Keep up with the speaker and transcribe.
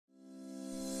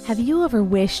Have you ever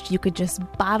wished you could just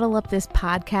bottle up this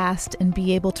podcast and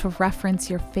be able to reference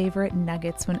your favorite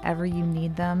nuggets whenever you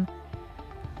need them?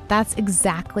 That's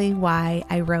exactly why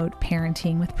I wrote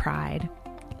Parenting with Pride.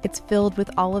 It's filled with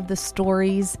all of the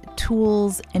stories,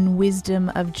 tools, and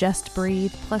wisdom of Just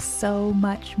Breathe, plus so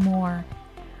much more.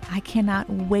 I cannot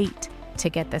wait to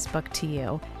get this book to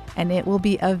you, and it will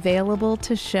be available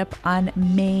to ship on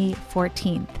May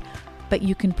 14th. But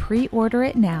you can pre-order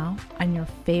it now on your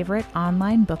favorite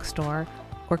online bookstore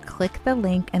or click the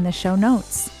link in the show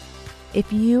notes.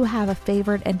 If you have a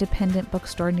favorite independent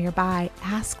bookstore nearby,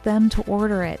 ask them to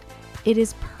order it. It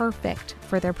is perfect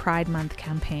for their Pride Month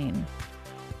campaign.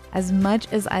 As much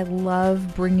as I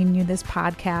love bringing you this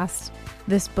podcast,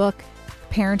 this book,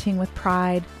 Parenting with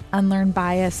Pride, Unlearn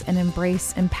Bias and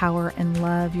Embrace, Empower, and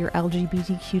Love Your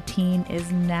LGBTQ Teen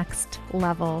is next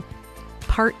level.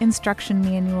 Part instruction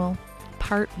manual,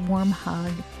 part warm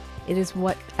hug. It is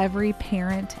what every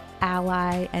parent,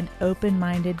 ally, and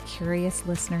open-minded, curious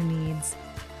listener needs.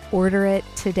 Order it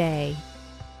today.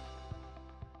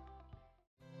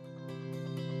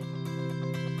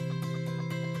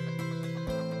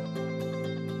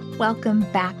 Welcome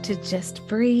back to Just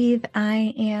Breathe.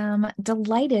 I am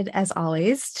delighted, as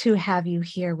always, to have you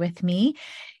here with me.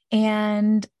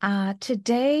 And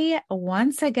today,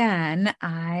 once again,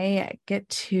 I get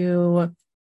to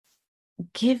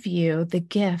give you the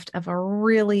gift of a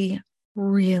really,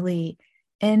 really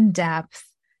in-depth,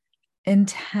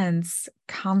 intense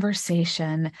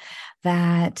conversation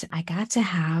that I got to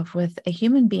have with a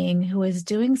human being who is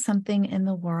doing something in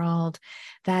the world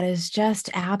that is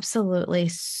just absolutely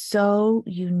so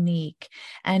unique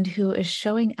and who is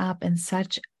showing up in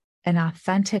such an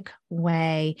authentic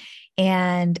way.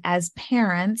 And as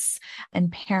parents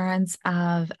and parents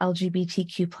of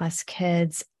LGBTQ plus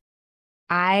kids,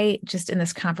 I just in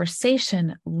this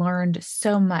conversation learned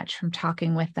so much from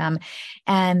talking with them,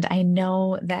 and I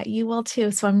know that you will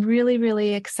too. So I'm really,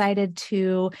 really excited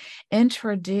to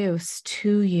introduce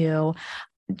to you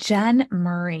Jen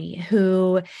Murray,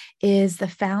 who is the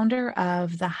founder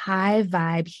of the High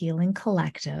Vibe Healing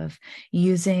Collective,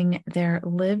 using their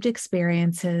lived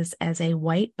experiences as a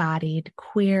white-bodied,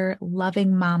 queer,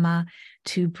 loving mama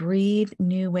to breathe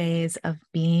new ways of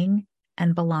being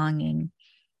and belonging.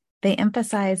 They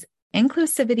emphasize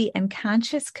inclusivity and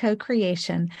conscious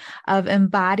co-creation of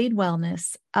embodied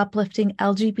wellness, uplifting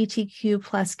LGBTQ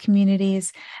plus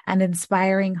communities, and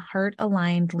inspiring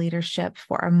heart-aligned leadership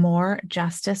for a more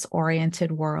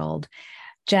justice-oriented world.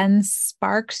 Jen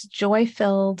sparks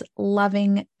joy-filled,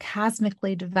 loving,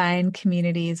 cosmically divine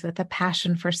communities with a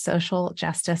passion for social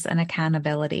justice and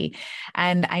accountability.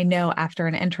 And I know after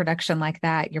an introduction like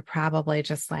that, you're probably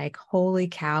just like, holy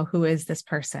cow, who is this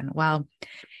person? Well,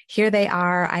 here they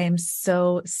are. I am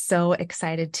so, so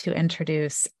excited to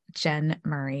introduce Jen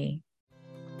Murray.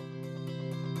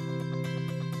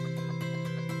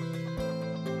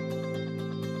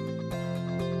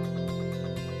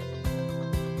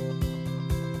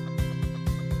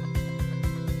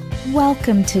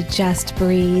 Welcome to Just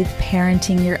Breathe,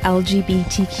 Parenting Your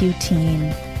LGBTQ Teen,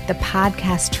 the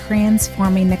podcast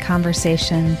transforming the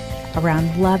conversation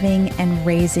around loving and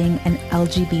raising an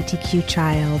LGBTQ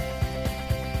child.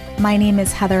 My name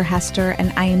is Heather Hester,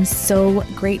 and I am so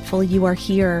grateful you are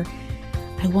here.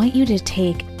 I want you to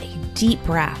take a deep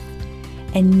breath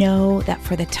and know that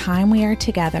for the time we are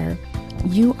together,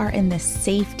 you are in the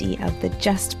safety of the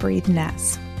Just Breathe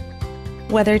nest.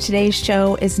 Whether today's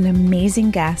show is an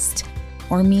amazing guest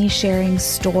or me sharing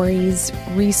stories,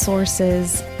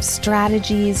 resources,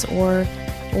 strategies, or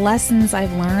lessons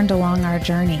I've learned along our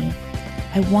journey,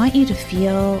 I want you to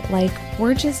feel like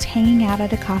we're just hanging out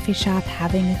at a coffee shop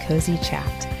having a cozy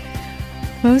chat.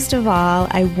 Most of all,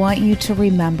 I want you to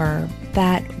remember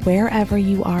that wherever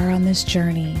you are on this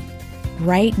journey,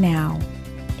 right now,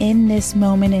 in this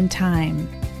moment in time,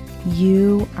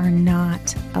 you are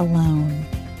not alone.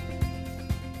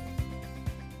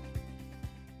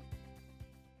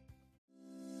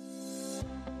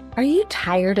 Are you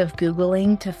tired of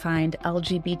Googling to find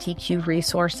LGBTQ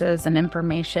resources and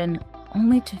information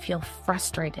only to feel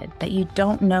frustrated that you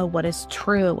don't know what is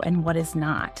true and what is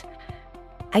not?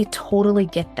 I totally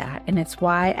get that, and it's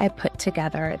why I put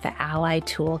together the Ally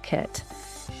Toolkit.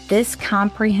 This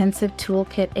comprehensive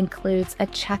toolkit includes a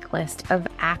checklist of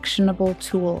actionable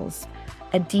tools,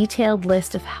 a detailed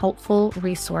list of helpful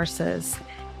resources,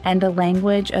 and a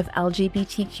language of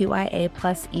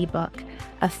LGBTQIA+ ebook,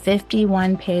 a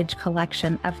 51-page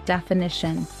collection of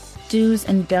definitions, do's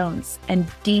and don'ts, and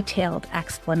detailed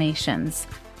explanations.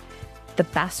 The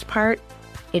best part,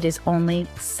 it is only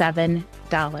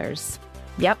 $7.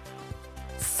 Yep,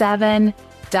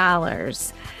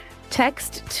 $7.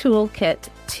 Text Toolkit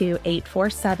to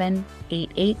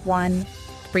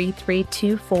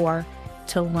 847-881-3324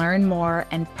 to learn more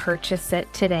and purchase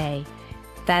it today.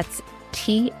 That's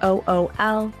TOOLKIT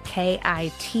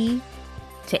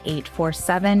to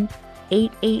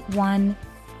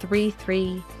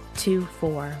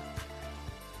 847-881-3324.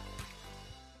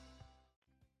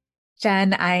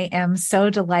 Jen, I am so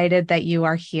delighted that you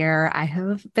are here. I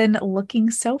have been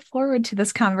looking so forward to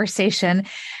this conversation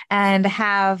and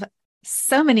have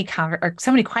so many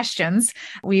questions.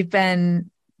 We've been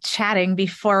chatting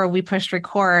before we pushed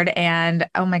record, and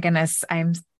oh my goodness,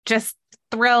 I'm just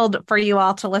thrilled for you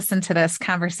all to listen to this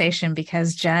conversation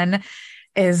because Jen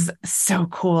is so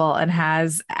cool and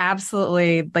has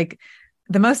absolutely like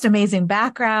the most amazing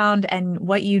background, and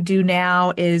what you do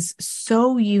now is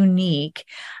so unique.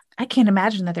 I can't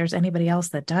imagine that there's anybody else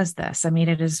that does this. I mean,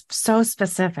 it is so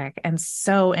specific and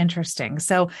so interesting.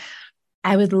 So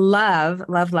I would love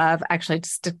actually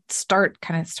just to start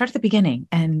at the beginning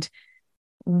and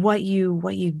what you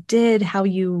did, how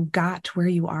you got to where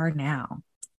you are now.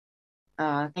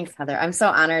 Thanks, Heather. I'm so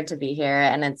honored to be here.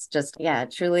 And it's just,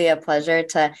 truly a pleasure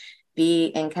to be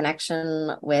in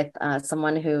connection with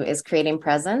someone who is creating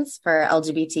presence for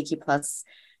LGBTQ plus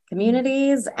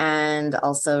communities and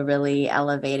also really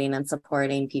elevating and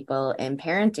supporting people in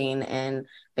parenting in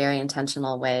very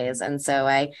intentional ways. And so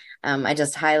I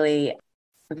just highly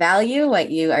value what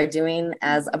you are doing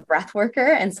as a breath worker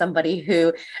and somebody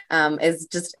who is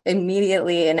just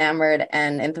immediately enamored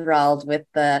and enthralled with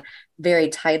the very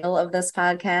title of this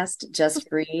podcast, Just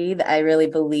Breathe. I really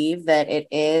believe that it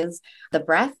is the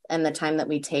breath and the time that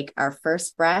we take our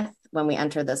first breath when we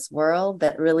enter this world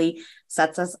that really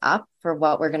sets us up for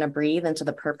what we're going to breathe into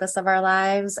the purpose of our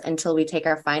lives until we take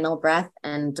our final breath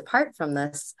and depart from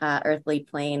this earthly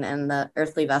plane and the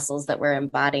earthly vessels that we're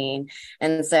embodying.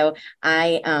 And so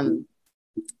I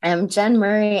am Jen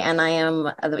Murray, and I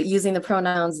am using the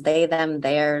pronouns they, them,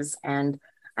 theirs. And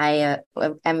I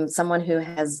am someone who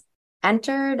has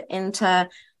entered into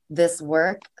this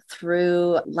work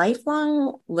through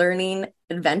lifelong learning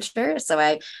adventure. So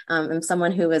I am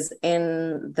someone who was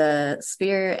in the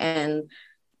sphere and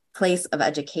place of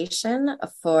education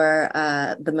for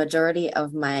the majority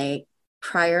of my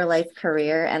prior life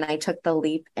career. And I took the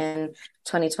leap in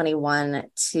 2021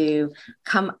 to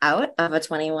come out of a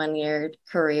 21-year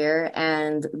career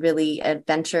and really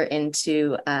adventure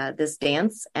into this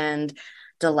dance and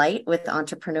delight with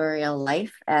entrepreneurial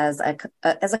life as a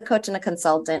coach and a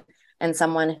consultant, and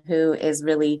someone who is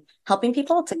really helping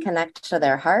people to connect to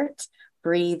their heart,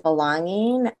 breathe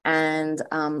belonging, and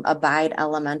abide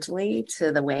elementally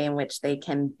to the way in which they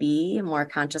can be more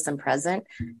conscious and present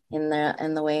in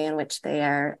the way in which they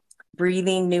are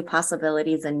breathing new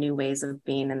possibilities and new ways of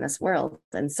being in this world.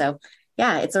 And so,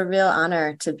 it's a real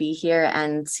honor to be here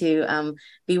and to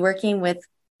be working with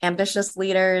ambitious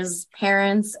leaders,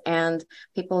 parents, and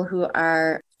people who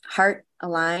are heart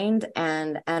aligned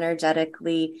and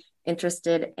energetically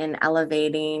interested in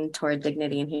elevating toward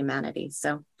dignity and humanity.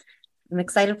 So I'm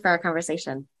excited for our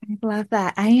conversation. I love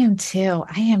that. I am too.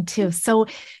 So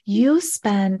you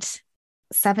spent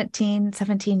 17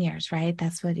 years, right?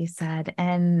 That's what you said,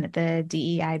 in the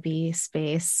DEIB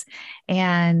space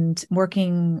and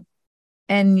working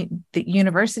in the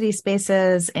university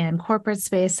spaces and corporate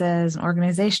spaces and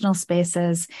organizational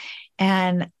spaces.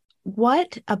 And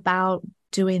what about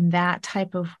doing that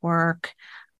type of work?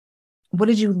 What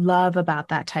did you love about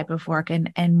that type of work?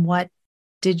 And what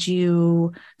did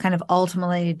you kind of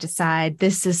ultimately decide,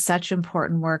 this is such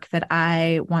important work that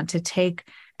I want to take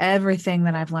everything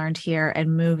that I've learned here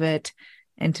and move it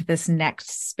into this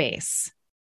next space?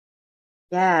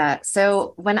 Yeah.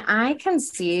 So when I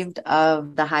conceived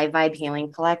of the High Vibe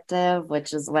Healing Collective,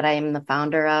 which is what I am the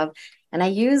founder of, and I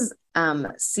use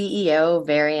CEO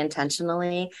very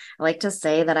intentionally. I like to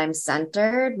say that I'm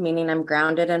centered, meaning I'm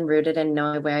grounded and rooted in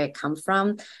knowing where I come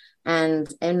from.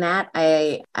 And in that,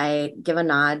 I give a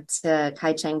nod to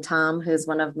Kai Cheng Tom, who's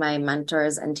one of my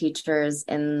mentors and teachers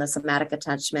in the somatic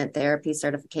attachment therapy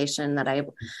certification that I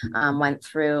went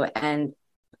through. And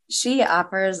she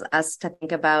offers us to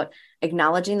think about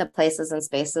acknowledging the places and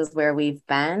spaces where we've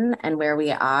been and where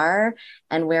we are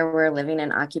and where we're living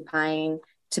and occupying,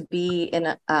 to be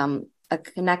in a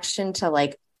connection to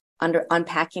like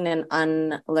unpacking and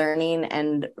unlearning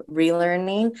and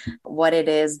relearning what it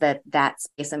is that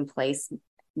space and place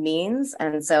means.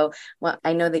 And so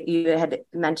I know that you had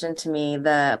mentioned to me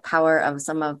the power of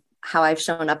some of how I've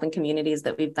shown up in communities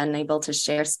that we've been able to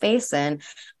share space in.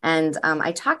 And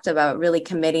I talked about really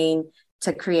committing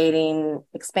to creating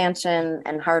expansion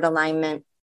and heart alignment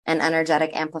an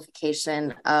energetic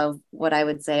amplification of what I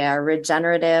would say are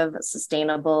regenerative,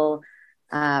 sustainable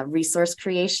resource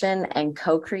creation and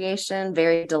co-creation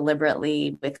very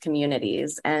deliberately with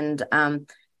communities. And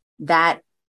that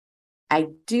I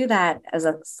do that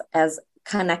as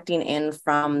connecting in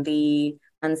from the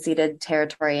unceded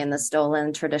territory and the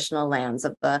stolen traditional lands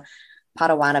of the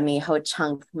Potawatomi,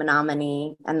 Ho-Chunk,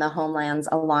 Menominee, and the homelands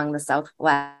along the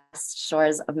southwest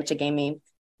shores of Michigamme,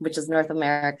 which is North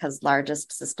America's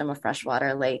largest system of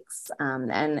freshwater lakes.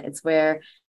 And it's where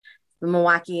the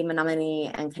Milwaukee, Menominee,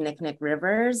 and Kinnickinnic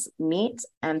rivers meet,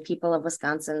 and people of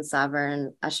Wisconsin,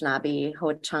 sovereign, Anishinaabe,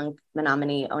 Ho-Chunk,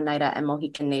 Menominee, Oneida, and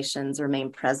Mohican nations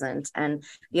remain present. And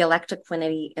the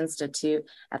Electroquinity Institute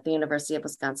at the University of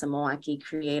Wisconsin-Milwaukee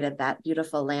created that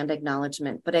beautiful land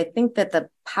acknowledgement. But I think that the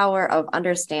power of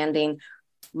understanding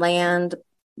land,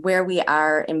 where we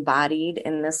are embodied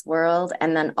in this world,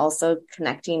 and then also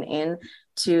connecting in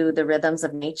to the rhythms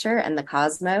of nature and the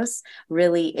cosmos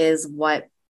really is what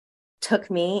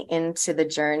took me into the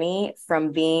journey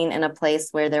from being in a place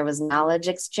where there was knowledge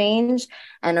exchange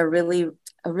and a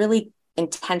really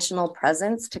intentional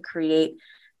presence to create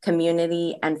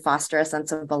community and foster a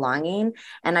sense of belonging.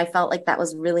 And I felt like that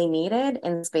was really needed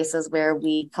in spaces where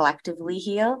we collectively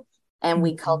heal and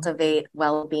we cultivate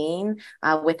well-being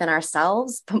within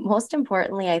ourselves. But most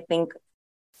importantly, I think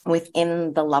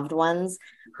within the loved ones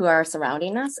who are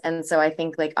surrounding us. And so I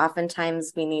think like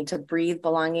oftentimes we need to breathe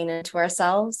belonging into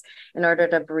ourselves in order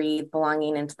to breathe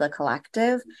belonging into the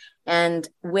collective. And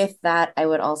with that, I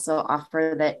would also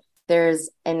offer that there's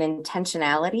an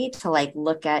intentionality to like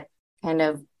look at kind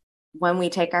of when we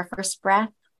take our first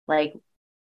breath, like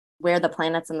where the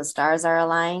planets and the stars are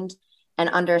aligned, and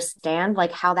understand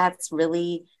like how that's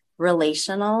really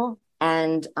relational,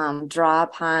 and draw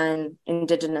upon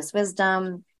indigenous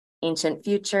wisdom, ancient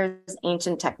futures,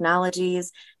 ancient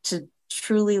technologies to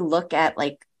truly look at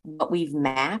like what we've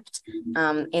mapped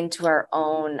into our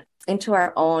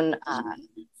own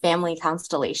family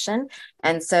constellation.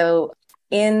 And so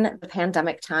in the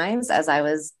pandemic times, as I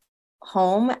was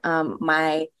home,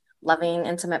 my loving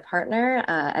intimate partner,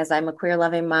 as I'm a queer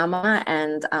loving mama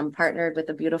and partnered with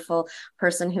a beautiful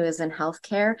person who is in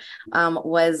healthcare,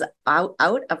 was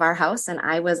out of our house, and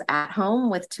I was at home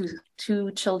with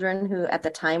two children who at the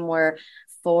time were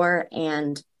 4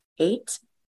 and 8,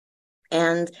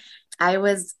 and I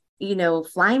was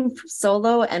flying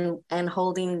solo and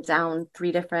holding down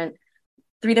three different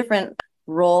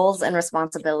roles and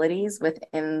responsibilities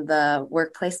within the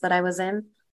workplace that I was in.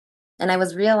 And I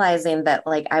was realizing that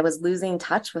like I was losing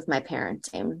touch with my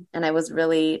parenting, and I was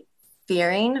really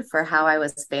fearing for how I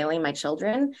was failing my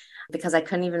children because I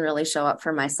couldn't even really show up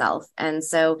for myself. And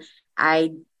so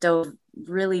I dove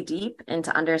really deep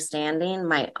into understanding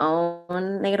my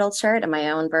own natal chart and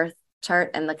my own birth chart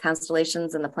and the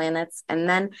constellations and the planets. And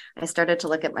then I started to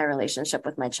look at my relationship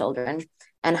with my children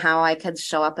and how I could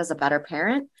show up as a better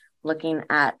parent, looking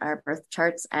at our birth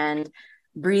charts and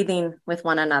breathing with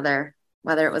one another,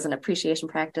 whether it was an appreciation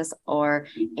practice or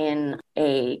in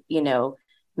a,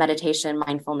 meditation,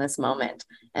 mindfulness moment.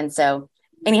 And so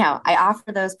anyhow, I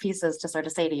offer those pieces to sort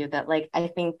of say to you that like, I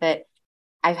think that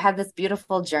I've had this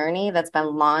beautiful journey that's been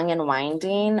long and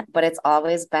winding, but it's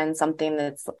always been something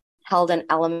that's held an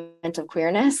element of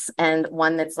queerness, and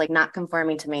one that's like not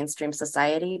conforming to mainstream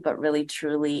society, but really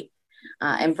truly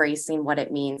embracing what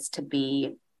it means to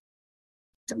be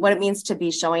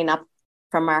showing up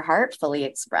from our heart fully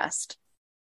expressed.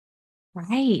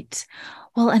 Right.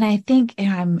 Well, and I think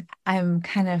I'm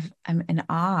in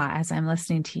awe as I'm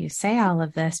listening to you say all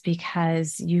of this,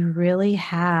 because you really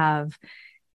have,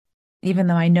 even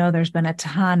though I know there's been a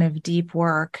ton of deep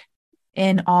work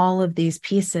in all of these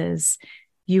pieces,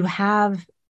 you have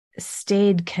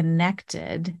stayed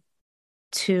connected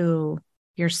to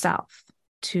yourself,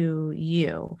 to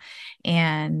you,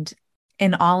 and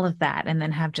in all of that, and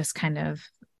then have just kind of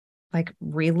like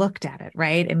re-looked at it,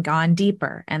 right? And gone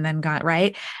deeper and then got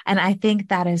right. And I think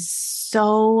that is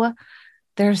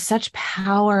there's such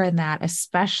power in that,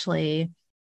 especially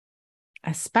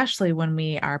when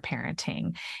we are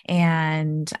parenting,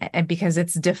 and because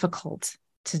it's difficult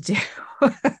to do.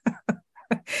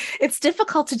 It's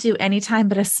difficult to do anytime,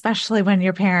 but especially when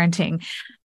you're parenting.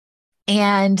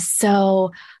 And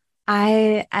so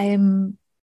I'm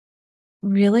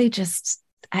really just,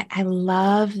 I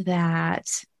love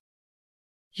that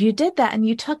you did that and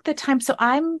you took the time. So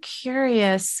I'm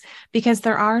curious, because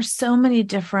there are so many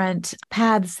different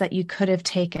paths that you could have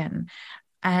taken.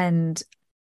 And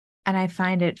I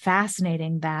find it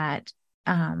fascinating that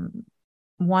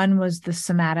one was the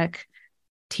somatic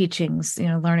teachings,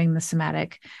 learning the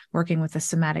somatic, working with a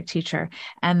somatic teacher.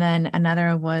 And then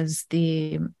another was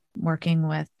the working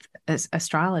with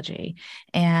astrology.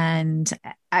 And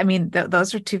I mean,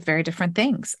 those are two very different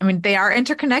things. I mean, they are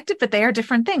interconnected, but they are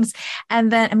different things.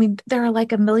 And then, I mean, there are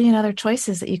like a million other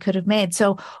choices that you could have made.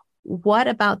 So what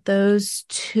about those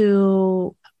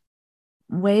two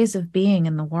ways of being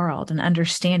in the world and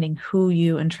understanding who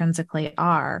you intrinsically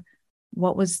are?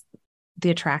 What was the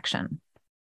attraction?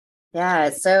 Yeah,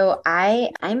 so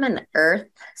I'm an earth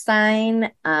sign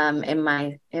in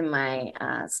my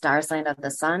star sign of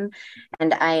the sun,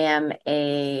 and I am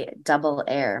a double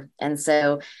air. And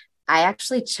so I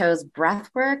actually chose breath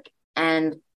work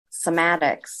and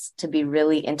somatics to be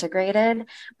really integrated,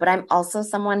 but I'm also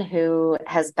someone who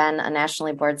has been a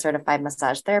nationally board certified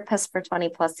massage therapist for 20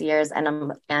 plus years,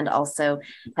 and also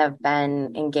have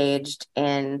been engaged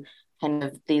in kind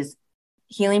of these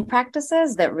healing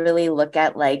practices that really look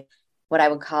at like what I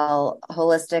would call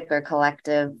holistic or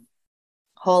collective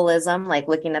holism, like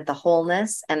looking at the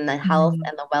wholeness and the health Mm.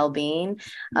 and the well-being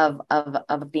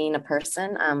of being a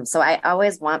person. So I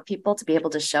always want people to be able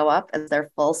to show up as their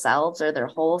full selves or their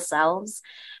whole selves.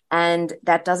 And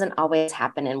that doesn't always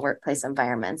happen in workplace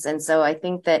environments. And so I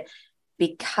think that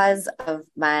because of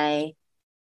my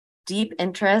deep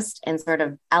interest in sort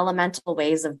of elemental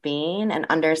ways of being and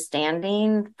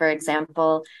understanding, for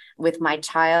example, with my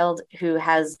child who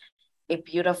has a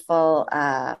beautiful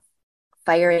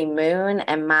fiery moon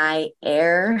and my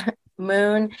air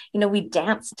moon, we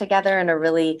dance together in a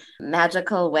really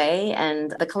magical way.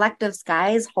 And the collective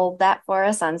skies hold that for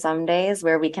us on some days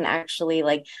where we can actually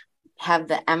like have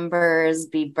the embers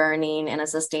be burning in a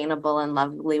sustainable and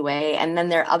lovely way. And then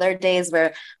there are other days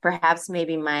where perhaps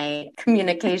maybe my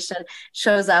communication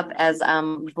shows up as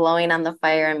blowing on the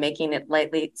fire and making it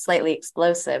slightly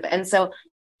explosive. And so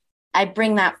I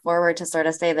bring that forward to sort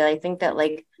of say that I think that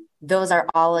like those are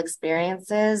all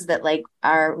experiences that like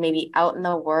are maybe out in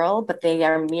the world, but they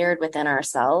are mirrored within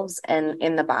ourselves and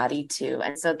in the body too.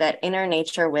 And so that inner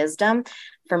nature wisdom,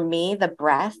 for me, the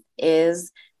breath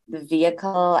is the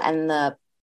vehicle and the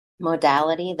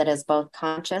modality that is both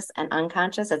conscious and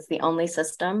unconscious. It's the only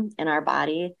system in our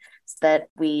body that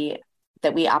we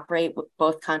operate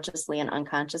both consciously and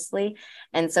unconsciously.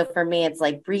 And so for me, it's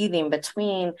like breathing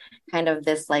between kind of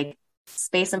this like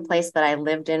space and place that I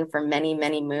lived in for many,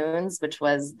 many moons, which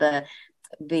was the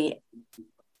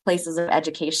places of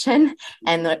education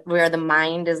and where the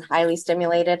mind is highly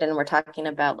stimulated. And we're talking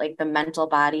about like the mental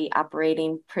body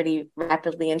operating pretty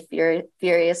rapidly and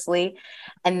furiously.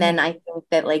 And then I think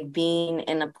that like being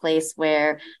in a place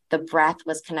where the breath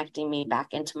was connecting me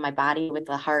back into my body with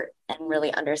the heart and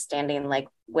really understanding like,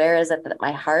 where is it that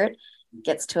my heart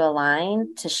gets to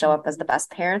align to show up as the best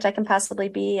parent I can possibly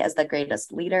be, as the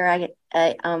greatest leader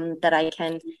that I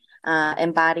can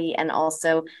embody, and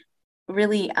also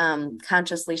really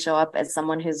consciously show up as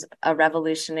someone who's a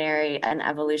revolutionary, an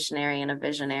evolutionary, and a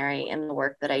visionary in the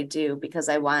work that I do, because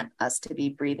I want us to be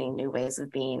breathing new ways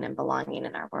of being and belonging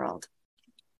in our world.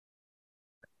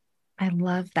 I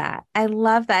love that. I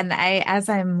love that. And as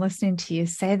I'm listening to you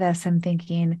say this, I'm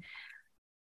thinking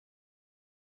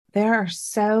there are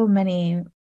so many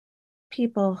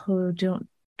people who don't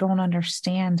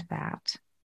understand that.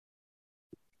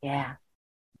 Yeah.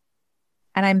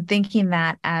 And I'm thinking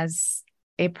that as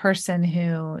a person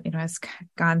who, has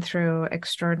gone through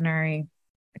extraordinary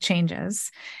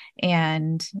changes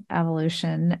and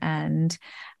evolution. And,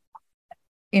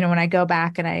 when I go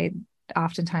back, and I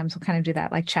oftentimes will kind of do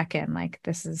that, like check in, like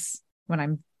this is when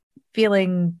I'm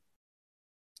feeling,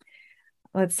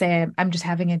 let's say I'm just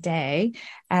having a day,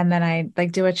 and then I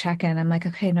like do a check-in. I'm like,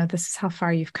 okay, no, this is how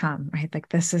far you've come, right? Like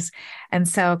this is, and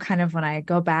so kind of when I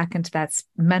go back into that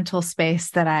mental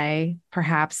space that I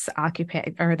perhaps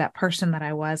occupy, or that person that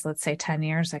I was, let's say 10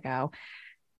 years ago,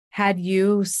 had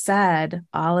you said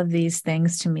all of these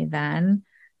things to me then,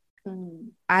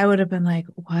 I would have been like,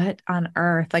 what on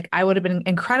earth? Like I would have been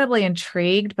incredibly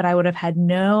intrigued, but I would have had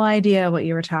no idea what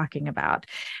you were talking about.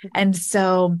 And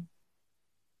so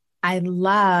I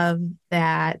love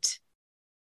that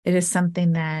it is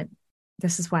something that,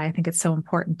 this is why I think it's so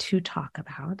important to talk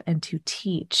about and to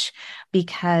teach,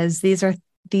 because these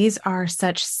are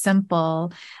such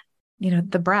simple,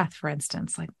 the breath, for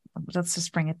instance, like let's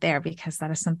just bring it there, because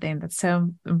that is something that's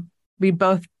so, we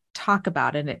both talk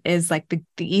about, and it is like the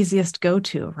easiest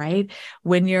go-to, right?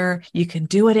 When you can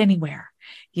do it anywhere.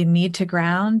 You need to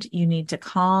ground, you need to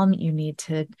calm, you need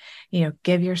to,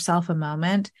 give yourself a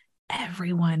moment.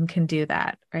 Everyone can do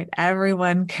that, right?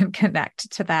 Everyone can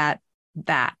connect to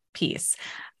that piece.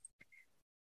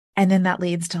 And then that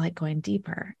leads to like going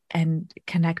deeper and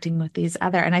connecting with these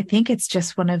other. And I think it's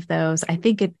just one of those, I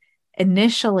think it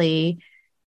initially,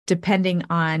 depending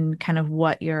on kind of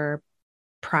what your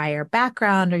prior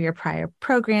background or your prior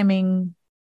programming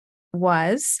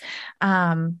was,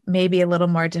 maybe a little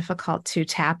more difficult to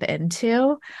tap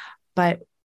into. But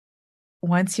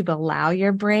once you allow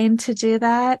your brain to do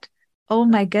that, oh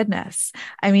my goodness.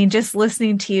 I mean, just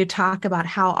listening to you talk about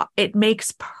how it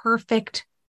makes perfect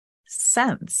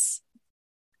sense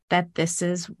that this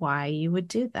is why you would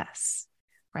do this,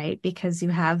 right? Because you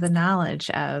have the knowledge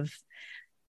of,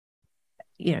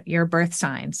 your birth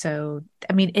sign. So,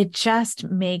 I mean, it just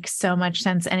makes so much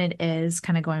sense. And it is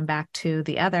kind of going back to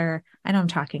the other, I know I'm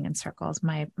talking in circles,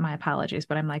 my apologies,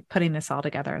 but I'm like putting this all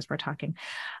together as we're talking.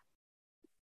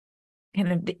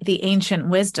 Kind of the ancient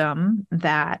wisdom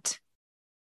that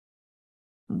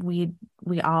we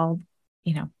all,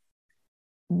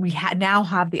 now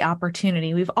have the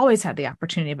opportunity. We've always had the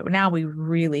opportunity, but now we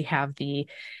really have the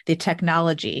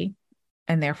technology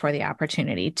and therefore the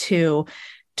opportunity to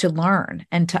learn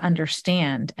and to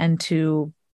understand and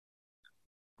to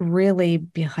really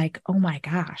be like, oh my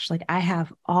gosh, like I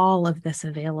have all of this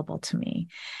available to me.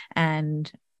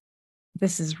 And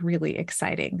this is really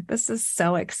exciting. This is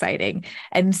so exciting.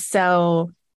 And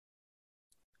so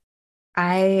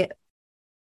I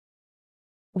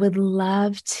would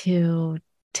love to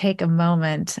take a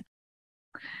moment.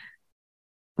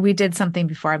 We did something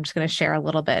before. I'm just going to share a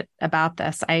little bit about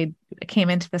this. I came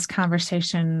into this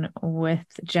conversation with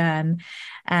Jen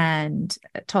and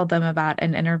told them about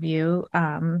an interview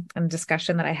and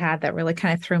discussion that I had that really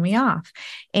kind of threw me off.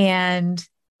 And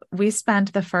we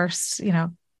spent the first,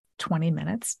 20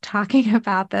 minutes talking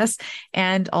about this.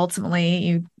 And ultimately,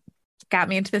 you got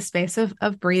me into the space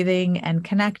of breathing and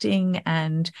connecting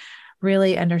and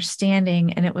really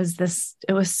understanding. And it was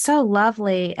so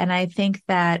lovely. And I think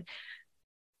that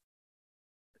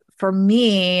for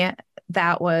me,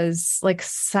 that was like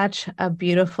such a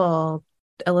beautiful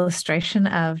illustration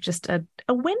of just a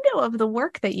window of the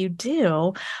work that you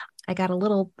do. I got a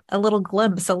little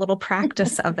glimpse, a little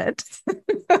practice of it.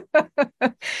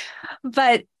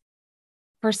 But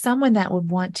for someone that would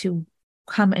want to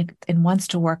come and wants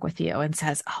to work with you and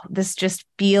says, oh, this just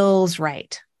feels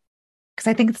right. Because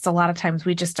I think it's a lot of times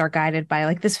we just are guided by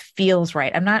like, this feels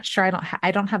right. I'm not sure.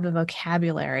 I don't have the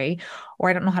vocabulary or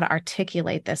I don't know how to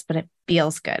articulate this, but it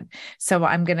feels good. So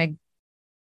I'm going to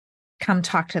come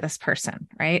talk to this person,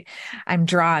 right? I'm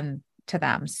drawn to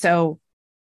them. So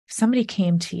if somebody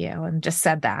came to you and just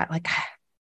said that, like, how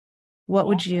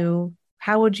would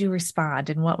you respond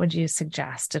and what would you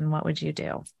suggest and what would you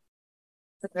do?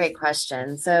 That's a great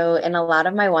question. So, in a lot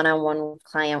of my one-on-one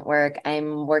client work,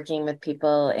 I'm working with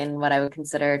people in what I would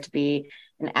consider to be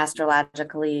an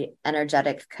astrologically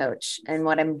energetic coach. And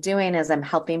what I'm doing is I'm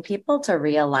helping people to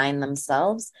realign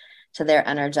themselves to their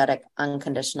energetic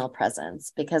unconditional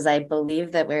presence, because I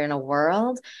believe that we're in a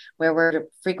world where we're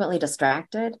frequently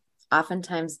distracted,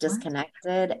 oftentimes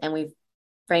disconnected, and we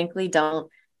frankly don't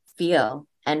feel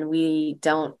and we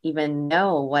don't even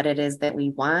know what it is that we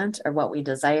want or what we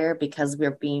desire, because we're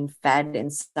being fed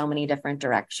in so many different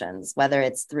directions, whether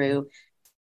it's through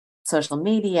social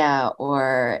media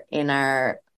or in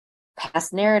our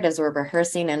past narratives. We're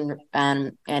rehearsing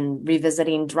and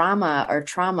revisiting drama or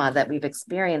trauma that we've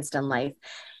experienced in life,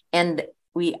 and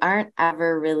we aren't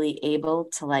ever really able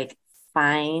to like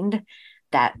find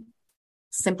that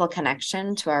simple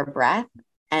connection to our breath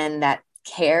and that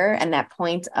care and that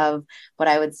point of what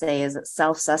I would say is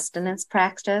self-sustenance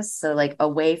practice. So like a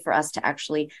way for us to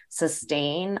actually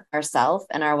sustain ourselves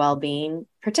and our well-being,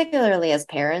 particularly as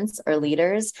parents or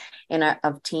leaders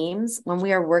of teams. When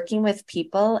we are working with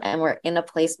people and we're in a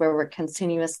place where we're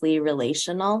continuously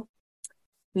relational,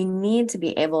 we need to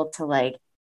be able to like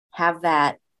have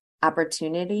that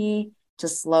opportunity to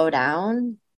slow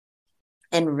down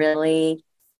and really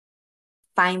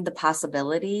find the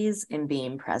possibilities in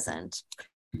being present.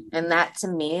 And that to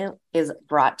me is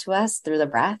brought to us through the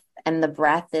breath. And the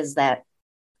breath is that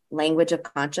language of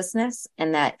consciousness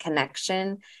and that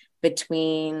connection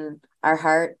between our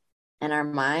heart and our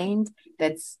mind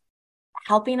that's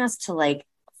helping us to like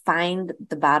find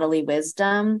the bodily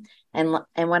wisdom. And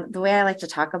what the way I like to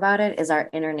talk about it is our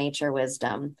inner nature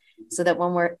wisdom. So that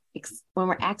when we're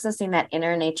accessing that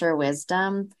inner nature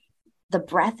wisdom, the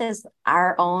breath is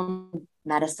our own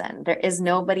medicine. There is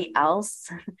nobody else.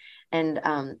 And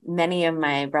many of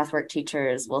my breathwork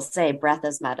teachers will say breath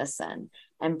is medicine,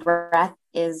 and breath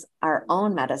is our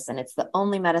own medicine. It's the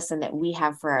only medicine that we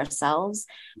have for ourselves,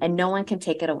 and no one can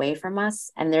take it away from us.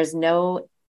 And there's no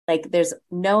like there's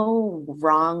no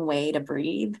wrong way to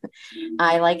breathe.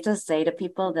 I like to say to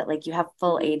people that like you have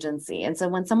full agency. And so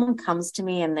when someone comes to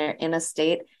me and they're in a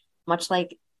state, much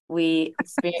like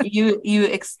you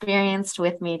experienced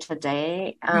with me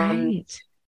today, Right.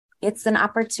 it's an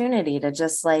opportunity to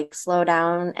just like slow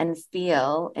down and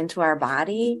feel into our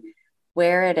body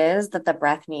where it is that the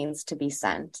breath needs to be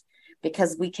sent,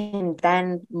 because we can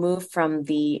then move from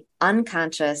the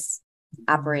unconscious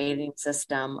operating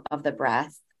system of the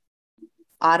breath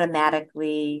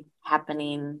automatically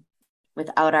happening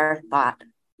without our thought,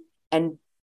 and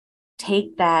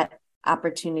take that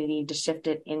opportunity to shift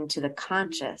it into the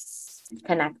conscious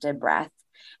connected breath.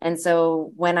 And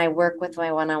so when I work with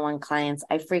my one-on-one clients,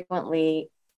 I frequently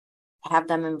have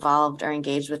them involved or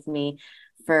engaged with me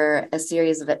for a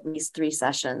series of at least 3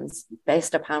 sessions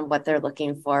based upon what they're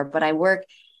looking for. But I work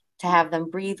to have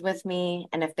them breathe with me.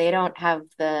 And if they don't have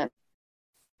the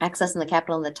access and the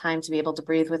capital and the time to be able to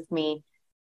breathe with me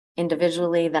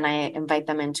individually, then I invite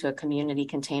them into a community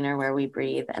container where we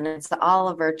breathe. And it's all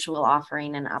a virtual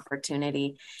offering and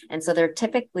opportunity. And so they're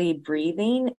typically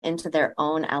breathing into their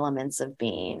own elements of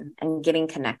being and getting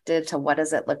connected to what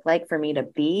does it look like for me to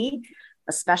be,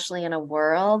 especially in a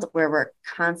world where we're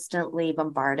constantly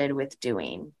bombarded with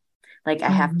doing. Like I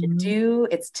have to Mm-hmm. do,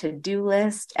 it's to-do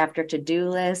list after to-do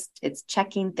list. It's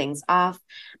checking things off.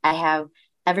 I have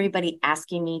everybody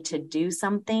asking me to do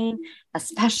something,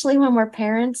 especially when we're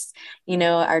parents. You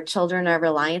know, our children are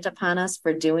reliant upon us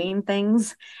for doing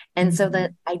things. And so Mm-hmm.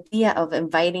 the idea of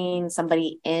inviting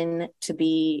somebody in to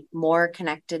be more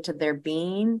connected to their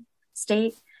being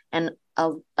state and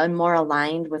more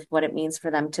aligned with what it means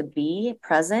for them to be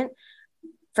present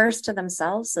first to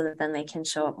themselves, so that then they can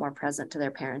show up more present to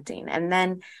their parenting. And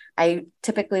then I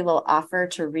typically will offer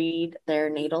to read their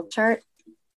natal chart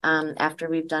after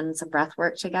we've done some breath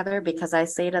work together, because I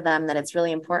say to them that it's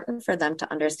really important for them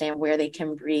to understand where they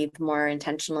can breathe more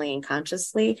intentionally and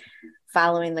consciously,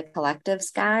 following the collective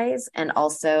skies, and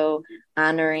also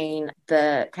honoring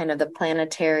the kind of the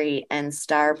planetary and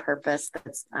star purpose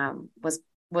that's was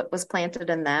what was planted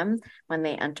in them when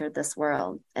they entered this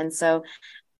world. And so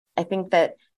I think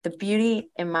that the beauty,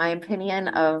 in my opinion,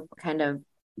 of kind of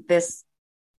this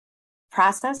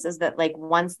process is that like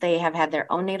once they have had their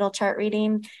own natal chart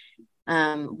reading,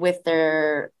 with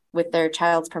their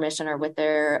child's permission or with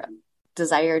their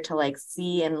desire to like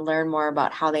see and learn more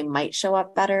about how they might show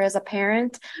up better as a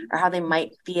parent, or how they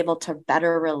might be able to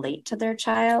better relate to their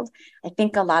child, I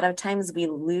think a lot of times we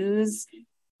lose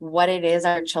what it is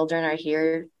our children are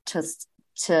here to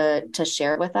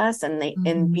share with us. And they,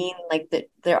 and Mm-hmm. being like that,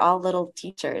 they're all little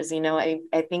teachers. You know, I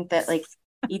think that like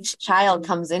each child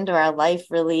comes into our life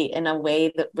really in a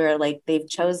way that we're like they've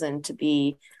chosen to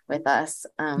be with us.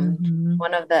 Mm-hmm.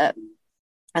 One of the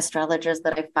astrologers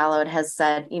that I followed has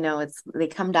said, you know, it's they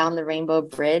come down the rainbow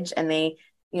bridge and they,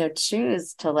 you know,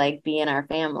 choose to like be in our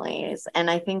families. And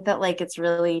I think that like it's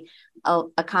really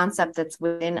a concept that's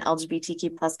within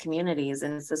LGBTQ plus communities,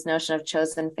 and it's this notion of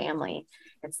chosen family.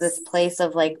 It's this place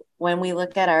of like when we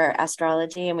look at our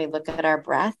astrology and we look at our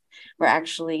breath, we're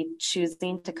actually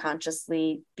choosing to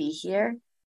consciously be here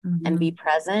and Mm-hmm. be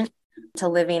present, to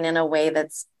living in a way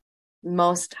that's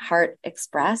most heart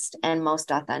expressed and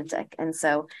most authentic. And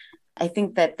so I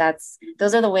think that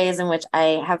those are the ways in which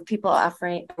I have people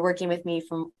offering working with me,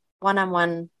 from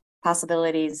one-on-one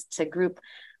possibilities to group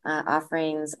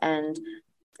offerings. And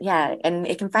yeah, and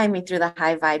it can find me through the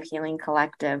High Vibe Healing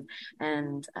Collective.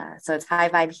 And so it's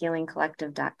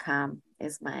highvibehealingcollective.com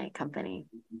is my company.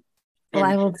 Well,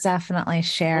 I And will definitely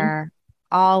share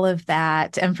all of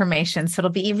that information. So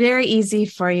it'll be very easy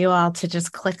for you all to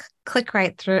just click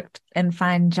right through it and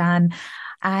find John.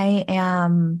 I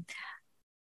am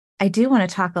I do want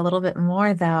to talk a little bit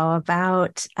more though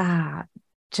about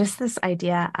just this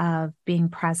idea of being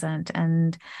present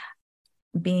and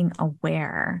being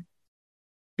aware,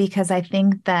 because I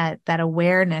think that that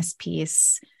awareness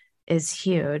piece is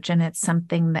huge. And it's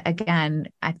something that, again,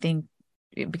 I think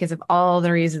because of all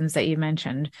the reasons that you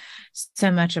mentioned,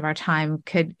 so much of our time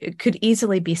could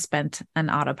easily be spent on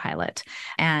autopilot,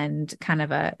 and kind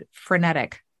of a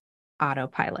frenetic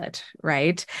autopilot,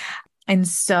 right? And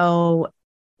so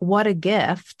what a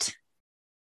gift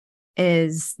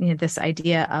is, you know, this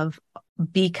idea of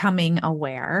becoming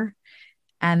aware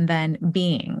and then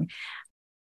being.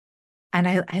 And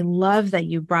I love that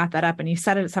you brought that up, and you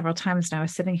said it several times. And I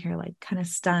was sitting here like kind of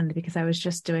stunned, because I was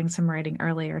just doing some writing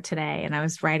earlier today, and I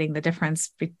was writing the difference,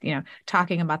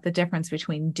 talking about the difference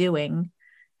between doing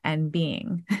and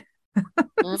being. So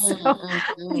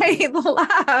mm-hmm. I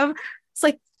love, it's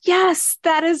like, yes,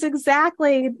 that is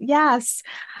exactly, yes.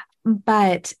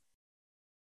 But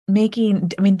I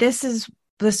mean, this is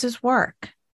this is work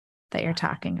that you're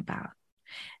talking about.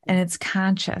 And it's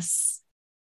conscious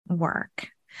work,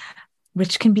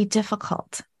 which can be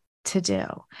difficult to do.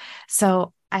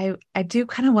 So I do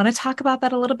kind of want to talk about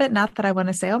that a little bit. Not that I want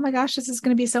to say, oh my gosh, this is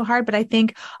going to be so hard, but I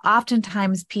think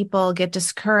oftentimes people get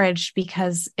discouraged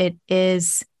because it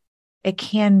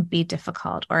can be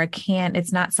difficult, or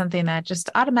it's not something that just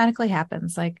automatically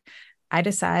happens. Like, I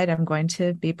decide I'm going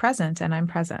to be present and I'm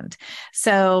present.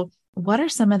 So what are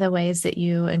some of the ways that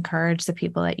you encourage the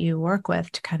people that you work with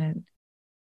to kind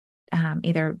of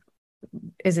either,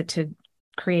 is it to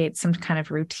create some kind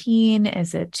of routine?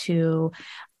 Is it to,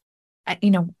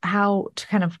 how to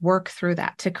kind of work through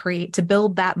that, to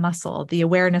build that muscle, the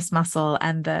awareness muscle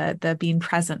and the being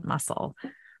present muscle?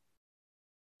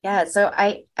 Yeah, so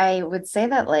I would say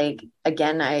that, like,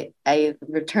 again, I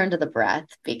return to the breath,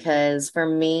 because for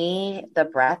me the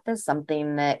breath is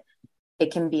something that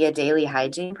it can be a daily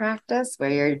hygiene practice where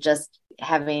you're just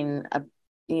having a,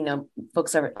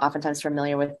 folks are oftentimes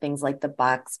familiar with things like the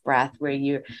box breath, where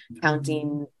you're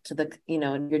counting to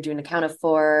you're doing a count of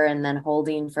 4 and then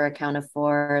holding for a count of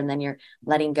 4, and then you're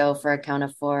letting go for a count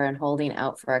of 4 and holding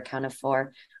out for a count of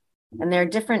 4. And there are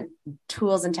different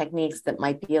tools and techniques that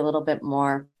might be a little bit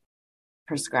more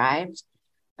prescribed.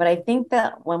 But I think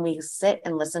that when we sit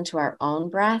and listen to our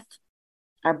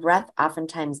breath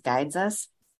oftentimes guides us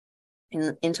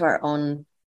into our own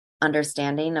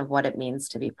understanding of what it means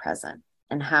to be present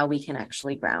and how we can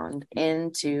actually ground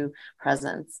into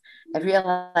presence. I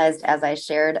realized, as I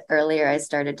shared earlier, I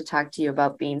started to talk to you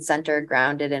about being centered,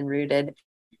 grounded, and rooted.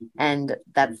 And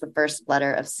that's the first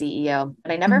letter of CEO.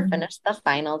 But I never finished the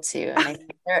final 2. And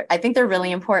I think they're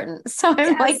really important. So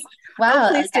I'm like, wow,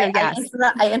 please do. Yes.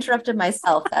 I interrupted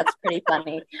myself. That's pretty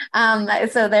funny.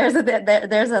 So there's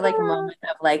a like moment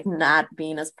of like not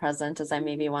being as present as I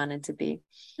maybe wanted to be.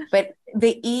 But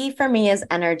the E for me is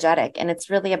energetic, and it's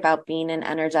really about being in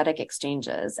energetic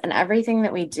exchanges. And everything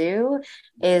that we do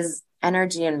is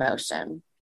energy in motion.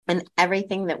 And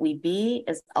everything that we be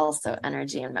is also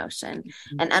energy in motion.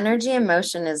 And energy in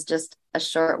motion is just a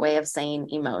short way of saying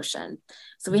emotion.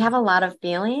 So we have a lot of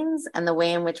feelings, and the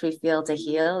way in which we feel to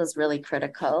heal is really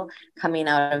critical, coming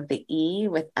out of the E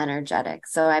with energetic.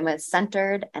 So I'm a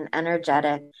centered and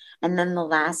energetic. And then the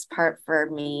last part for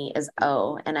me is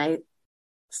O. And I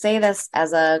say this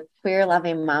as a queer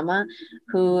loving mama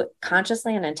who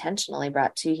consciously and intentionally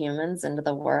brought 2 humans into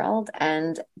the world.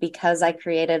 And because I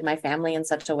created my family in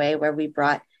such a way where we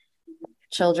brought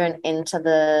children into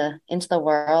the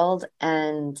world,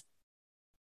 and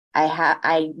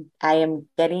I am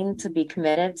getting to be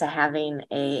committed to having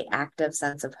a active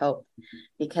sense of hope,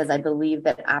 because I believe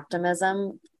that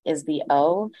optimism is the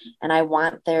O, and I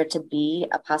want there to be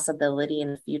a possibility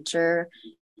in the future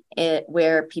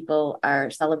where people are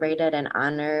celebrated and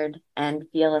honored and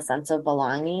feel a sense of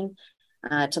belonging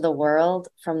to the world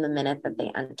from the minute that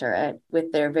they enter it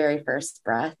with their very first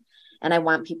breath. And I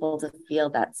want people to feel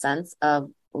that sense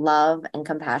of love and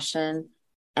compassion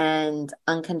and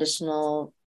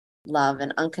unconditional love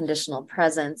and unconditional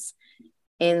presence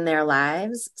in their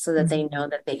lives, so that they know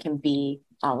that they can be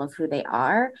all of who they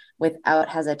are without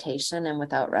hesitation and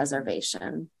wwithout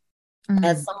reservation.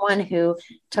 As someone who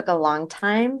took a long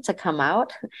time to come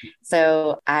out,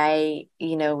 so I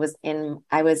was in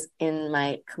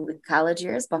my college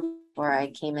years before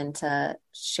I came into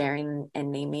sharing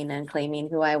and naming and claiming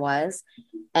who I was.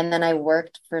 And then I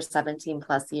worked for 17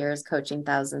 plus years coaching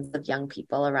thousands of young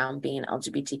people around being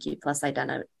LGBTQ plus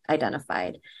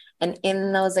identified. And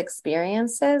in those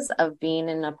experiences of being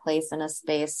in a place, in a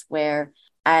space where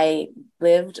I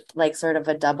lived like sort of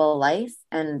a double life,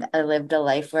 and I lived a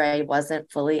life where I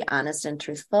wasn't fully honest and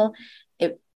truthful,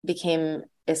 it became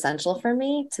essential for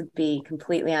me to be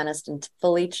completely honest and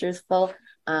fully truthful,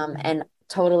 and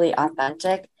totally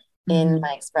authentic in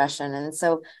my expression. And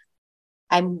so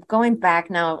I'm going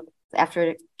back now,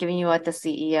 after giving you what the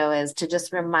CEO is, to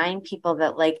just remind people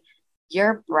that, like,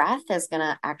 your breath is going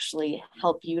to actually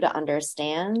help you to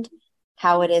understand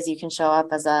how it is you can show up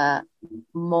as a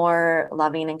more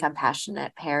loving and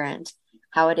compassionate parent,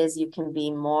 how it is you can be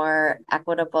more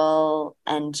equitable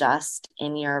and just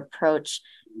in your approach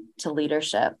to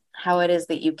leadership, how it is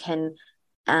that you can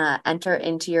enter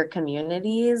into your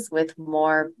communities with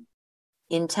more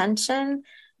intention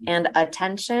and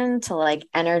attention to, like,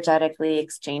 energetically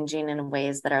exchanging in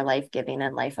ways that are life-giving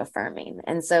and life-affirming.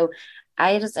 And so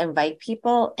I just invite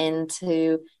people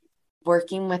into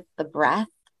working with the breath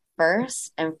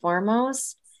first and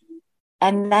foremost,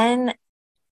 and then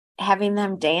having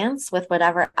them dance with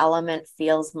whatever element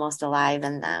feels most alive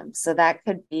in them. So that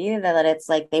could be that it's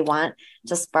like they want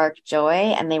to spark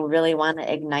joy and they really want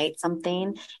to ignite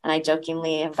something. And I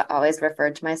jokingly have always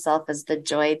referred to myself as the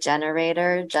joy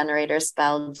generator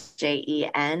spelled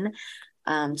Jen.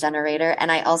 Generator. And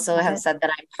I also Love have it. said that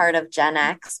I'm part of Gen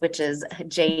X, which is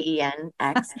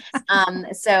Genx.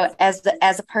 So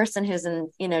as a person who's in,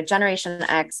 Generation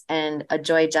X and a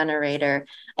joy generator,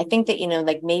 I think that,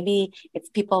 like maybe it's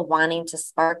people wanting to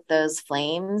spark those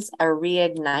flames or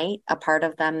reignite a part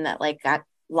of them that like got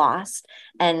lost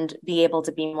and be able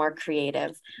to be more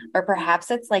creative. Or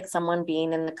perhaps it's like someone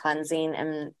being in the cleansing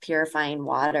and purifying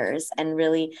waters and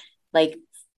really like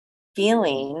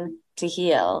feeling to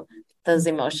heal those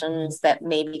emotions that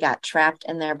maybe got trapped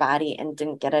in their body and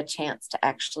didn't get a chance to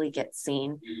actually get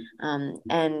seen.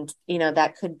 And,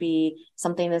 that could be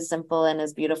something as simple and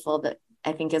as beautiful that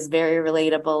I think is very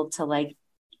relatable to like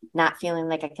not feeling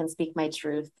like I can speak my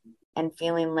truth and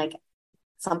feeling like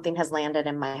something has landed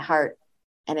in my heart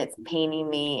and it's paining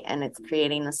me and it's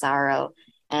creating a sorrow.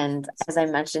 And as I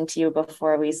mentioned to you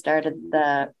before we started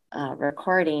the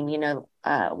recording,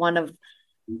 one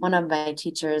of my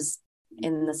teachers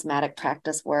in the somatic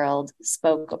practice world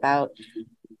spoke about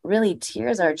really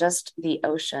tears are just the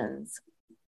oceans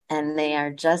and they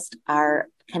are just our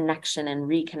connection and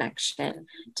reconnection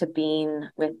to being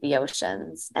with the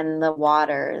oceans and the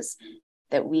waters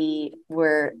that we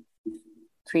were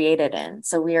created in.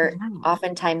 So we are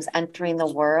oftentimes entering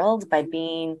the world by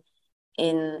being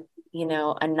in, a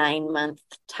 9-month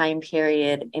time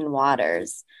period in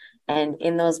waters. And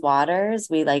in those waters,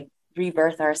 we like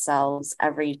rebirth ourselves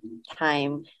every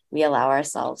time we allow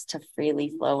ourselves to freely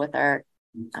flow with our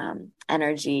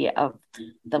energy of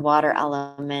the water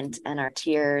element and our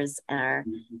tears and our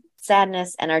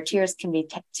sadness, and our tears can be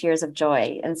tears of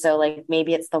joy. And so like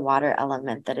maybe it's the water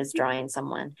element that is drawing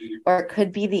someone, or it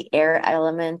could be the air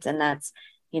element, and that's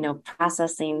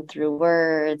processing through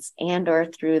words and or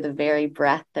through the very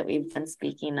breath that we've been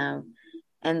speaking of.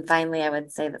 And finally, I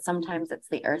would say that sometimes it's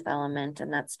the earth element,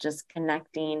 and that's just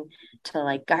connecting to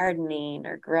like gardening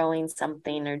or growing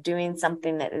something or doing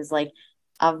something that is like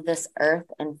of this earth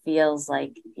and feels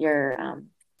like you're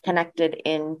connected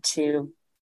into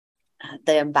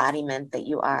the embodiment that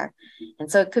you are.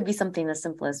 And so it could be something as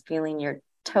simple as feeling your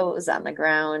toes on the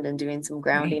ground and doing some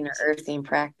grounding or earthing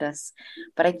practice.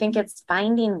 But I think it's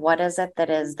finding what is it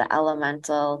that is the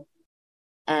elemental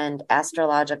and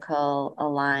astrological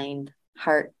aligned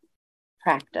heart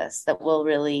practice that will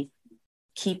really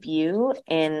keep you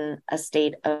in a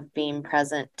state of being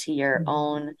present to your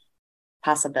own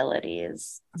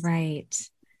possibilities. Right.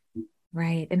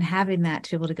 And having that to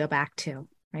be able to go back to,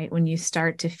 right? When you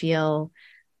start to feel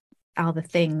all the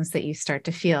things that you start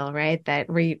to feel, right? That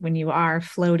when you are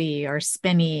floaty or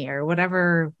spinny or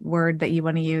whatever word that you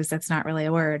want to use, that's not really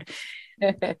a word.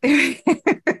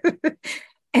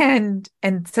 and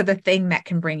so the thing that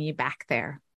can bring you back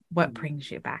there, what brings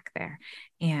you back there?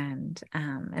 And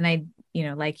I,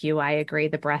 like you, I agree.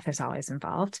 The breath is always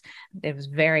involved. It was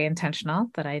very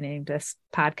intentional that I named this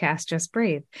podcast Just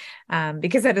Breathe,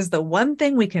 because that is the one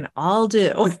thing we can all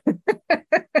do.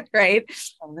 Right.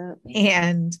 Absolutely.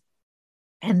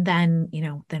 And then,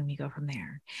 then we go from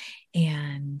there.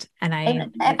 And I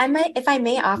might, if I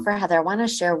may offer, Heather, I want to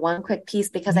share one quick piece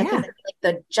because I think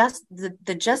that, like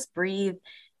the just breathe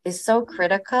is so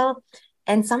critical.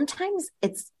 And sometimes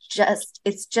it's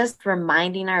just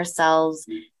reminding ourselves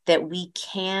that we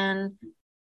can,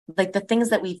 like the things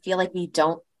that we feel like we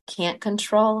can't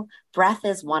control, breath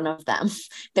is one of them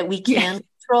that we can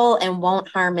control and won't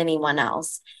harm anyone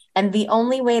else. And the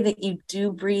only way that you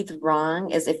do breathe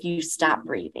wrong is if you stop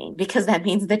breathing, because that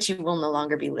means that you will no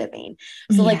longer be living.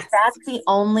 So like that's the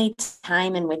only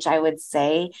time in which I would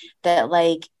say that,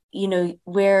 like,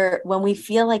 when we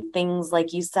feel like things,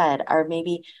 like you said, are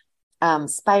maybe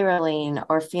spiraling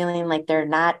or feeling like they're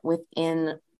not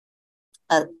within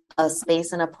a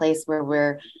space and a place where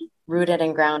we're rooted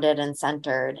and grounded and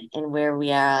centered in where we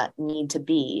need to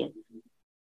be.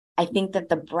 I think that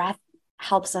the breath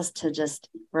helps us to just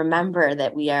remember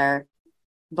that we are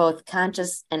both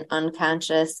conscious and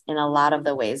unconscious in a lot of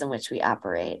the ways in which we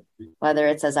operate, whether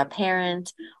it's as a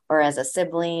parent or as a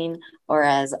sibling or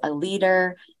as a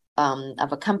leader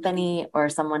of a company or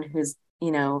someone who's,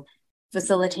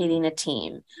 facilitating a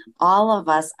team. All of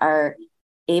us are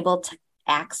able to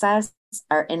access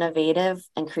our innovative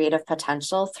and creative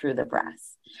potential through the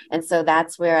breath. And so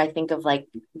that's where I think of like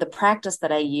the practice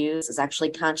that I use is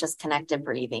actually conscious connected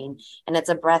breathing. And it's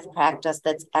a breath practice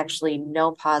that's actually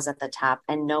no pause at the top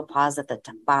and no pause at the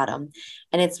bottom.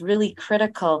 And it's really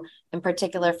critical, in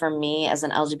particular for me as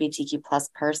an LGBTQ plus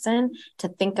person, to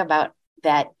think about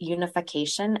that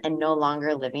unification and no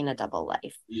longer living a double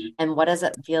life. And what does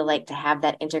it feel like to have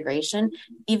that integration,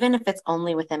 even if it's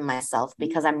only within myself,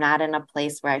 because I'm not in a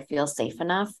place where I feel safe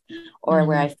enough or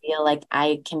where I feel like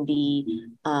I can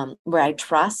be, where I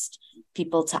trust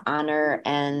people to honor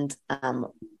and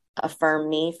affirm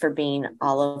me for being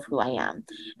all of who I am.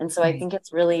 And so I think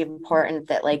it's really important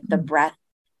that like the breath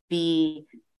be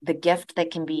the gift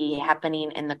that can be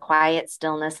happening in the quiet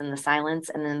stillness and the silence,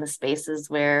 and in the spaces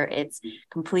where it's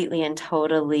completely and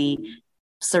totally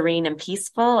serene and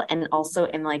peaceful, and also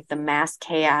in like the mass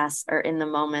chaos or in the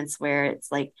moments where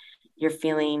it's like you're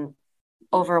feeling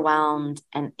overwhelmed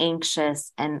and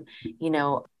anxious and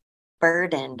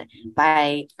burdened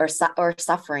by or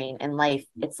suffering in life.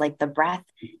 It's like the breath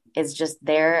is just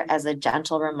there as a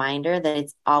gentle reminder that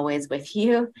it's always with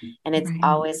you, and it's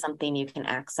always something you can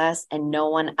access, and no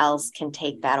one else can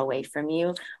take that away from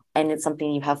you, and it's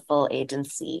something you have full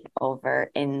agency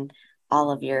over in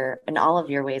all of your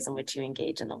ways in which you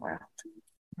engage in the world.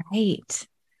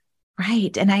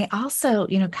 Right. And I also,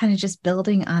 kind of just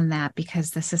building on that,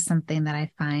 because this is something that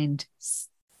I find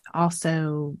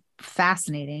also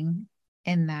fascinating,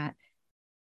 in that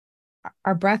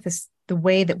our breath is the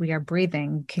way that we are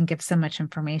breathing can give so much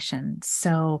information.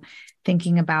 So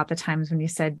thinking about the times when you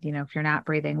said, if you're not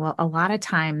breathing, well, a lot of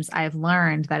times I've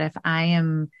learned that if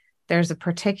there's a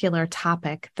particular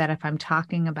topic that if I'm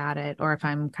talking about it or if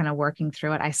I'm kind of working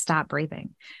through it, I stop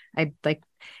breathing.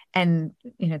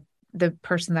 The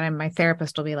person my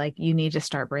therapist will be like, you need to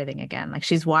start breathing again. Like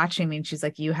she's watching me and she's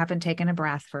like, you haven't taken a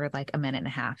breath for like a minute and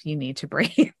a half. You need to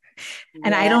breathe.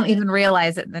 And I don't even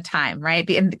realize it in the time, right?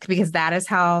 Because that is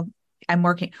how I'm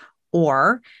working.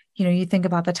 Or, you think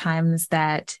about the times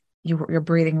that you're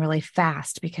breathing really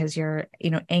fast because you're,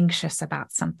 anxious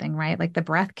about something, right? Like the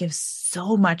breath gives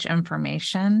so much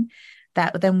information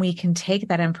that then we can take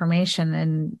that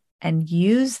information and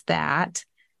use that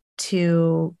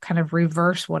to kind of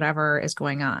reverse whatever is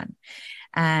going on.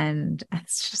 And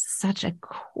it's just such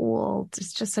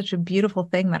a beautiful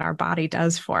thing that our body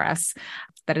does for us,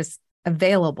 that is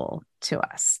available to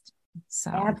us. So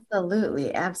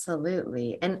Absolutely.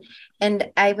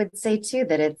 And I would say too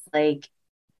that it's like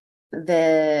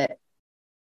the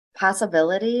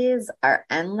possibilities are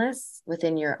endless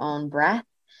within your own breath,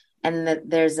 and that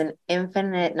there's an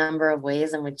infinite number of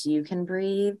ways in which you can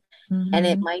breathe. And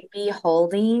it might be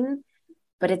holding,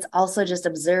 but it's also just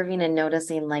observing and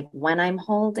noticing, like, when I'm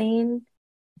holding,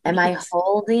 am I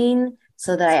holding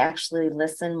so that I actually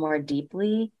listen more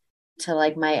deeply to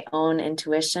like my own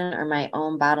intuition or my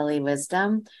own bodily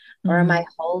wisdom? Or am I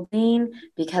holding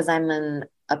because I'm in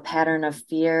a pattern of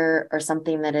fear or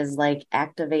something that is like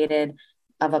activated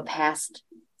of a past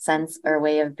sense or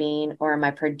way of being? Or am I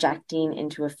projecting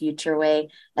into a future way,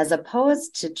 as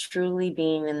opposed to truly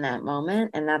being in that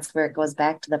moment? And that's where it goes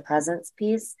back to the presence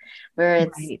piece, where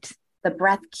it's the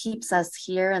breath keeps us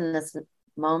here in this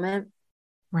moment.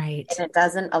 Right. And it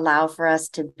doesn't allow for us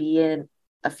to be in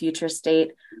a future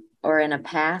state or in a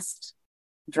past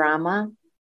drama.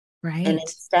 Right. And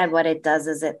instead, what it does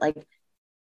is it like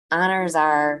honors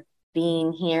our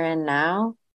being here and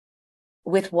now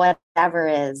with whatever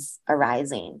is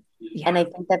arising. Yeah. And I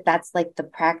think that that's like the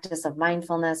practice of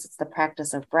mindfulness. It's the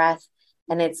practice of breath,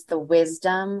 and it's the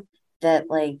wisdom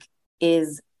that like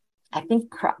is, I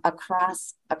think,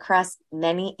 across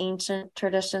many ancient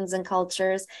traditions and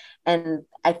cultures. And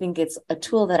I think it's a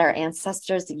tool that our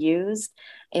ancestors used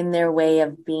in their way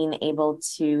of being able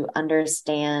to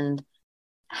understand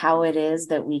how it is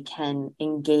that we can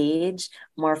engage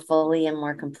more fully and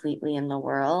more completely in the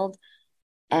world,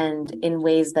 and in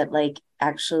ways that like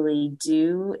actually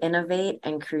do innovate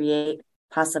and create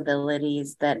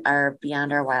possibilities that are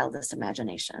beyond our wildest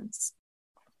imaginations.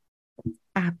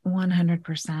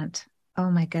 100%. Oh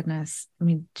my goodness. I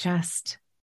mean, it's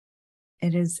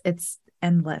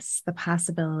endless. The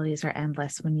possibilities are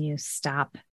endless when you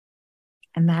stop.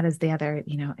 And that is the other,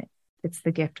 it's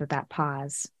the gift of that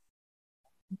pause.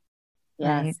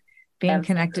 Yes. Right? Being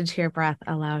connected to your breath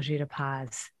allows you to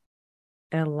pause.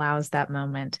 It allows that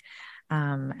moment,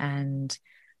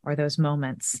 or those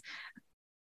moments.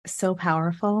 So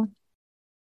powerful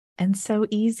and so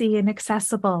easy and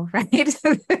accessible, right?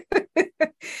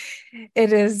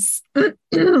 It is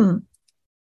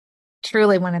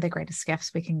truly one of the greatest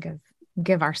gifts we can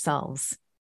give ourselves.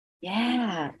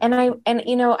 Yeah. And I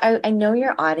know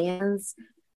your audience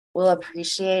will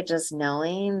appreciate just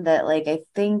knowing that, like, I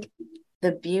think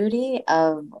the beauty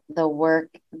of the work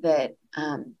that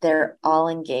they're all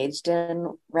engaged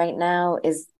in right now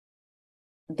is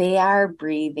they are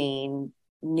breathing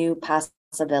new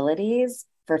possibilities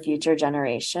for future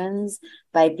generations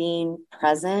by being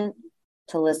present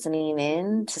to listening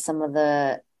in to some of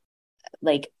the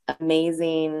like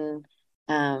amazing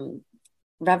um,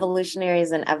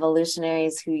 revolutionaries and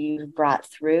evolutionaries who you've brought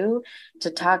through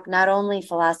to talk not only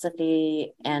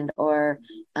philosophy and or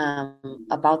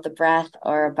about the breath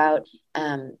or about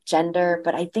gender,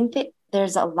 but I think that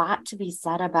there's a lot to be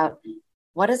said about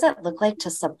what does it look like to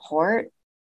support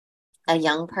a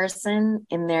young person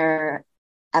in their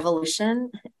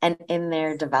evolution and in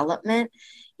their development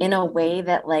in a way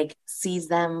that like sees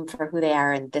them for who they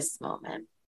are in this moment.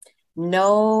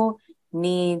 No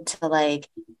need to like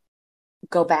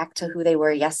go back to who they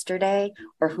were yesterday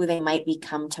or who they might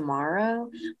become tomorrow,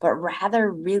 but rather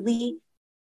really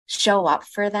show up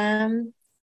for them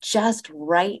just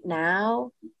right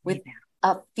now with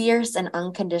a fierce and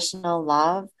unconditional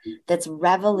love that's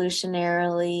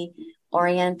revolutionarily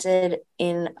oriented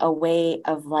in a way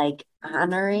of like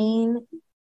honoring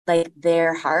like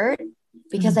their heart.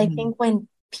 Because I think when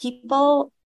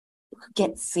people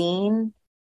get seen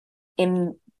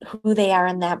in who they are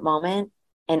in that moment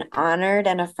and honored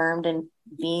and affirmed in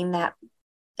being that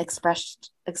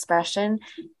expression,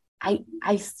 I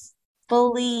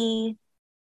fully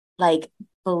like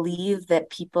believe that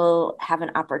people have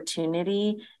an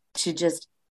opportunity to just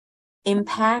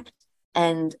impact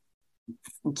and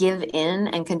give in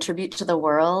and contribute to the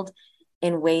world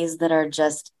in ways that are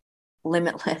just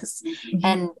limitless.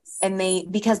 Yes. And they,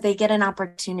 because they get an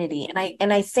opportunity,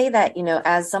 and I say that, you know,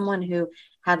 as someone who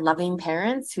had loving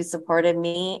parents who supported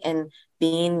me in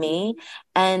being me.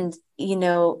 And you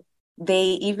know, they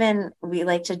even, we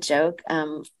like to joke,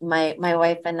 my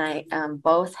wife and I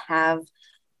both have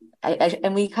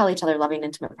and we call each other loving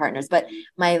intimate partners, but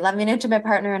my loving intimate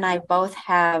partner and I both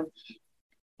have,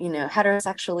 you know,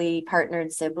 heterosexually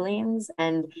partnered siblings.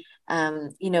 And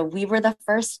you know, we were the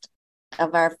first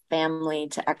of our family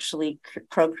to actually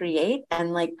procreate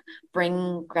and like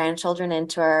bring grandchildren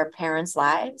into our parents'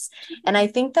 lives. And I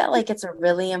think that like it's a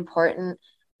really important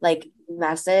like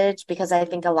message, because I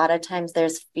think a lot of times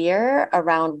there's fear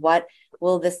around what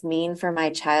will this mean for my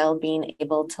child being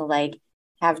able to like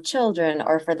have children,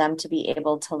 or for them to be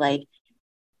able to like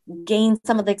gain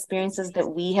some of the experiences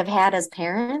that we have had as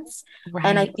parents.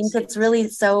 And I Right. think it's really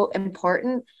so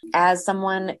important, as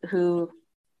someone who,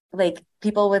 like,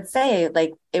 people would say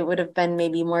like it would have been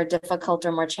maybe more difficult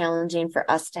or more challenging for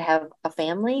us to have a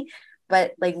family,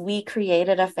 but like we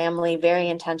created a family very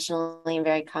intentionally and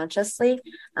very consciously,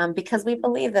 because we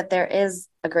believe that there is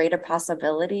a greater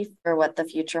possibility for what the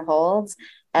future holds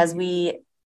as we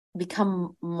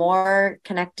become more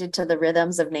connected to the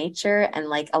rhythms of nature and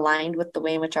like aligned with the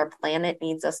way in which our planet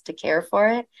needs us to care for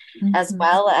it, as Mhm.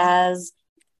 well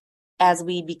as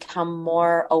we become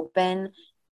more open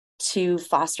to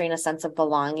fostering a sense of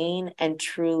belonging and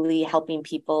truly helping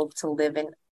people to live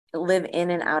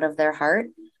in and out of their heart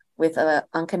with a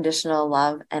unconditional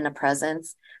love and a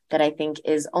presence that I think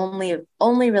is only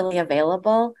really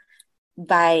available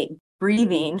by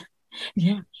breathing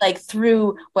Yeah. like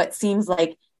through what seems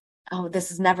like, oh,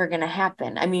 this is never going to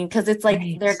happen. I mean, because it's like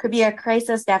there Right. could be a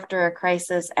crisis after a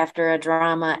crisis, after a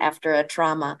drama, after a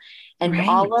trauma. And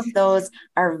all Right. of those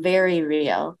are very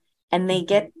real, and they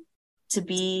get to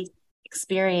be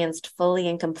experienced fully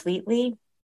and completely.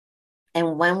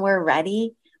 And when we're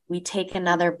ready, we take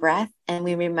another breath and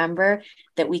we remember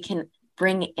that we can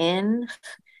bring in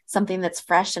something that's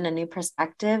fresh and a new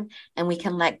perspective, and we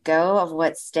can let go of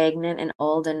what's stagnant and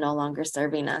old and no longer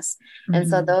serving us. And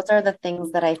so Mhm. those are the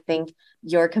things that I think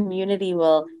your community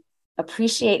will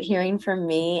appreciate hearing from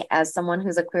me as someone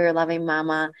who's a queer loving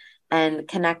mama and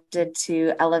connected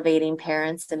to elevating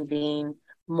parents and being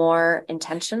more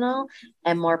intentional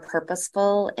and more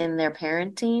purposeful in their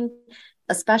parenting,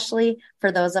 especially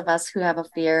for those of us who have a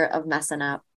fear of messing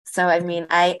up. So, I mean,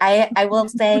 I will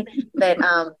say that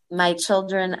my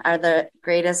children are the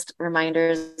greatest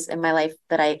reminders in my life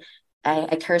that I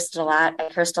cursed a lot. I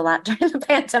cursed a lot during the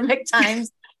pandemic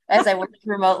times as I worked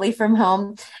remotely from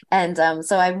home. And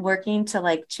so I'm working to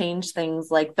like change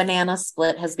things, like banana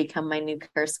split has become my new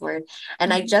curse word.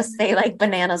 And I just say like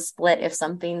banana split if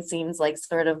something seems like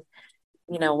sort of,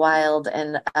 you know, wild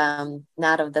and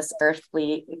not of this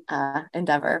earthly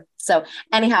endeavor. So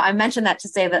anyhow, I mentioned that to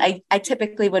say that I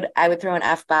typically I would throw an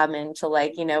F-bomb into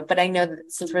like, you know, but I know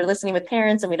that since we're listening with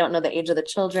parents and we don't know the age of the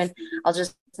children,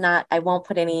 I won't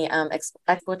put any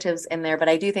expletives in there. But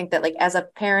I do think that like as a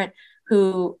parent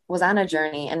who was on a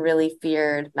journey and really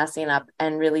feared messing up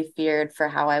and really feared for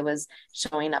how I was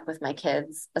showing up with my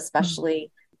kids,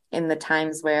 especially in the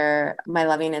times where my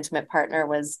loving, intimate partner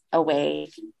was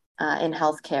away in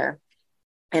healthcare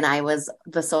and I was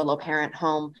the solo parent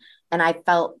home. And I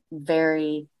felt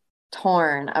very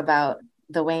torn about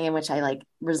the way in which I like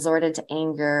resorted to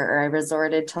anger, or I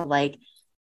resorted to like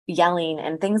yelling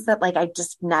and things that like I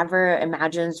just never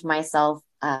imagined myself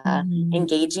Mhm.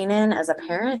 engaging in as a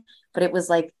parent, but it was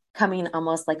like coming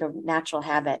almost like a natural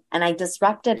habit. And I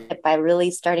disrupted it by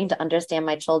really starting to understand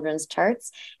my children's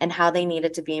charts and how they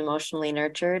needed to be emotionally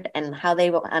nurtured and how they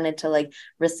wanted to like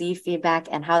receive feedback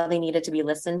and how they needed to be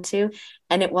listened to.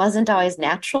 And it wasn't always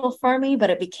natural for me, but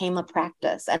it became a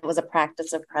practice, and it was a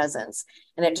practice of presence.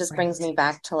 And it just brings Right. me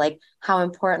back to like how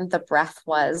important the breath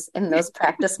was in those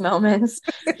practice moments,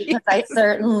 because I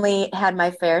certainly had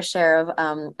my fair share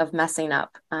of messing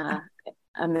up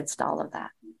amidst all of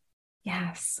that.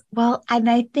 Yes. Well, and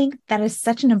I think that is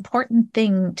such an important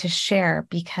thing to share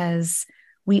because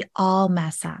we all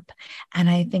mess up. And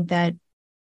I think that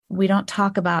we don't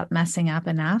talk about messing up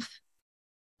enough.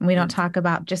 We don't talk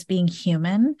about just being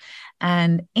human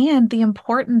and the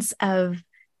importance of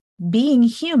being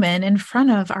human in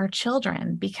front of our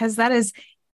children, because that is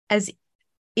as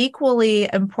equally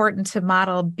important to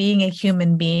model being a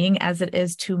human being as it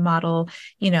is to model,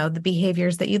 the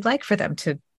behaviors that you'd like for them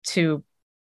to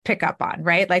pick up on,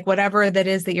 right? Like whatever that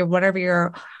is that whatever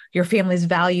your family's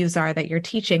values are that you're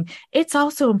teaching, it's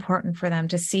also important for them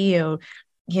to see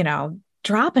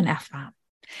drop an F-bomb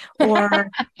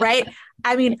or, right?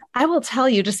 I mean, I will tell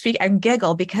you, just speak and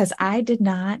giggle because I did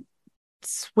not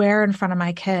swear in front of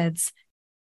my kids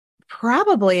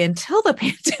probably until the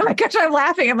pandemic. Gosh, I'm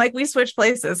laughing. I'm like, we switched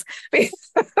places.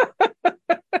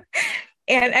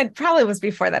 And probably was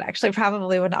before that, actually,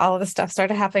 probably when all of the stuff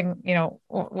started happening,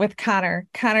 with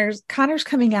Connor's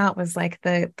coming out was like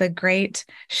the great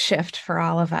shift for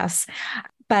all of us.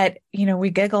 But, we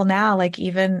giggle now, like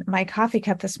even my coffee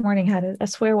cup this morning had a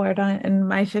swear word on it. And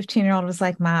my 15-year-old was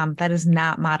like, Mom, that is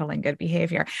not modeling good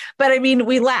behavior. But I mean,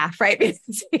 we laugh, right?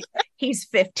 Because he's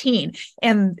 15.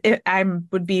 And I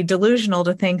would be delusional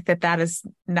to think that that is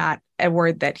not a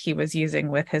word that he was using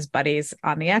with his buddies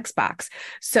on the Xbox.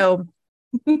 So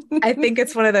I think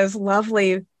it's one of those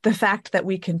lovely, the fact that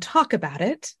we can talk about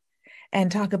it and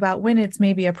talk about when it's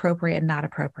maybe appropriate and not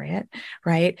appropriate,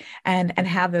 right? And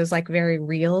have those like very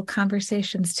real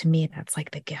conversations. To me, that's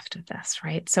like the gift of this,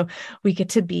 right? So we get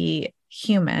to be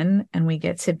human and we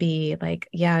get to be like,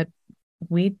 yeah,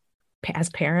 we as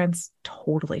parents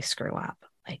totally screw up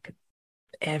like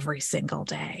every single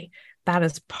day. That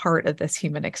is part of this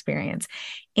human experience.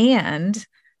 And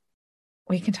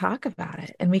we can talk about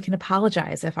it and we can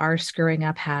apologize if our screwing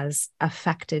up has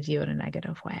affected you in a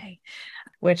negative way,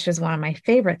 which is one of my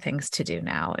favorite things to do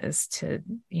now is to,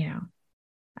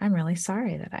 I'm really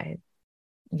sorry that I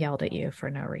yelled at you for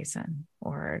no reason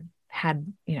or had,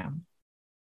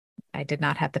 I did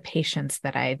not have the patience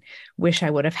that I wish I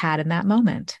would have had in that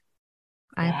moment.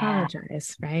 I Yeah.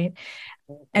 apologize, right?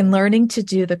 And learning to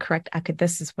do the correct,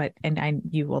 this is what,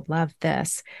 you will love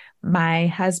this. My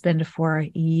husband for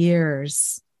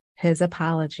years, his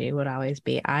apology would always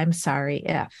be, I'm sorry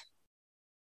if,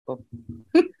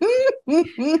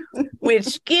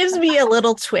 which gives me a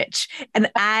little twitch.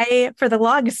 And I, for the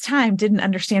longest time, didn't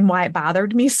understand why it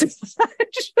bothered me so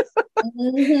much.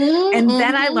 And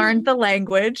then I learned the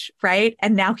language, right?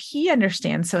 And now he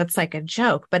understands. So it's like a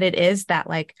joke, but it is that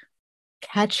like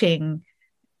catching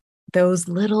those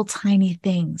little tiny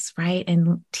things, right?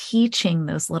 And teaching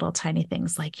those little tiny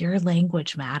things like your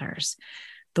language matters.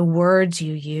 The words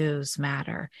you use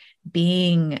matter.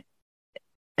 Being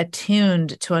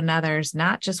attuned to another's,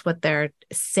 not just what they're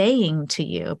saying to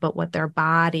you, but what their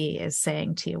body is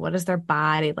saying to you. What is their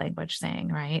body language saying,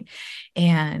 right?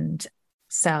 And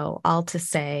so, all to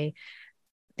say,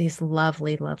 these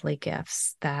lovely, lovely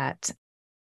gifts that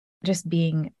just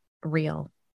being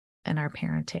real in our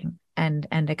parenting and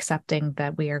accepting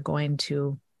that we are going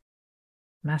to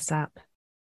mess up.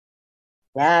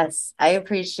 Yes, I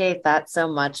appreciate that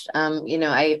so much.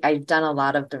 I've done a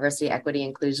lot of diversity, equity,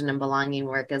 inclusion, and belonging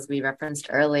work as we referenced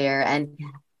earlier, and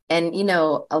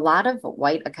a lot of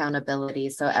white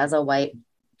accountability. So as a white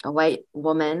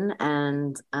woman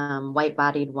and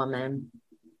white-bodied woman,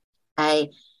 I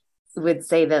would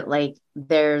say that like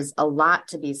there's a lot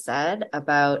to be said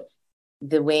about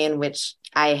the way in which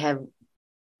I have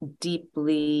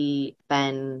deeply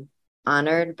been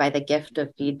honored by the gift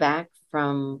of feedback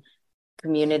from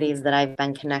communities that I've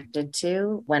been connected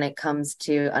to when it comes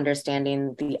to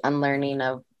understanding the unlearning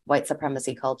of white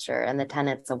supremacy culture and the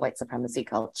tenets of white supremacy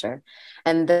culture.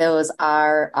 And those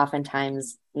are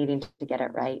oftentimes needing to get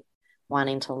it right,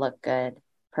 wanting to look good,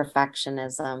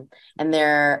 perfectionism. And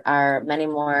there are many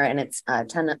more, and it's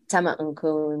Tema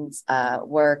Nkun's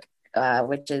work,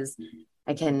 which is,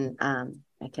 I can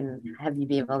have you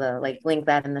be able to like link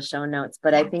that in the show notes.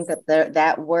 But I think that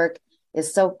that work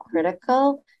is so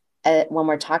critical when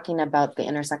we're talking about the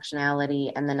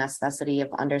intersectionality and the necessity of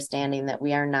understanding that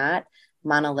we are not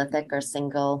monolithic or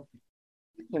single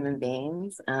human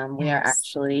beings. We are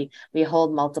actually, we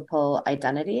hold multiple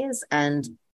identities, and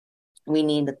we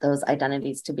need those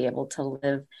identities to be able to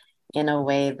live in a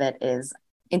way that is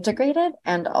integrated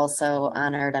and also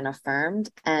honored and affirmed.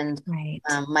 And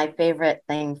my favorite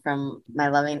thing from my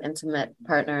loving, intimate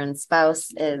partner and spouse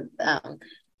is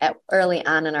early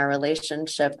on in our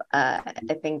relationship, I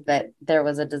think that there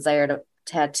was a desire to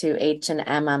tattoo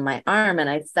H&M on my arm. And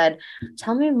I said,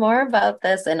 tell me more about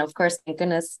this. And of course, thank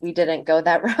goodness we didn't go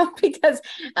that route, because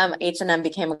H&M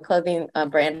became a clothing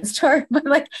brand store.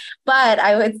 But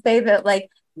I would say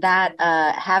that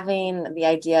having the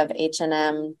idea of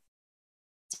H&M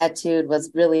tattooed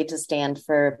was really to stand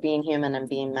for being human and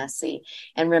being messy,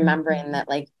 and remembering that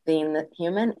being the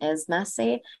human is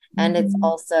messy. And it's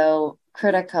also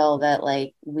critical that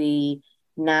we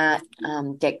not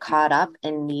get caught up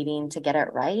in needing to get it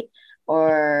right,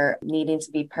 or needing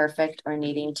to be perfect, or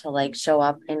needing to show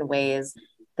up in ways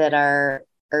that are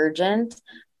urgent.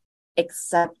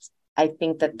 Except I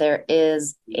think that there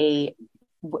is in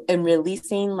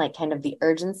releasing kind of the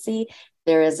urgency,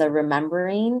 there is a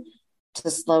remembering to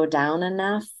slow down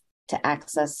enough to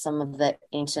access some of the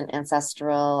ancient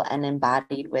ancestral and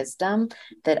embodied wisdom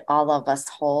that all of us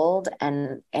hold,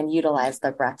 and utilize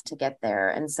the breath to get there.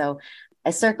 And so I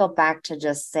circle back to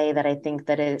just say that I think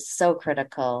that it is so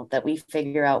critical that we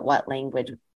figure out what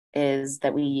language is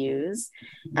that we use.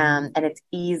 And it's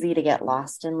easy to get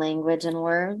lost in language and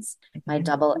words. My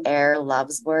double air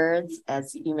loves words,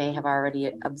 as you may have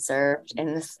already observed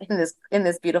in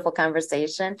this beautiful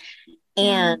conversation.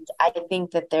 And I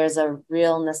think that there's a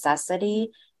real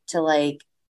necessity to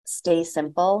stay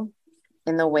simple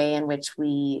in the way in which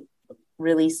we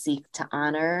really seek to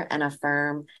honor and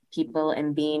affirm people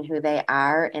in being who they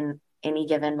are in any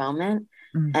given moment,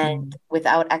 and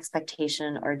without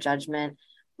expectation or judgment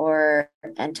or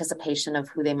anticipation of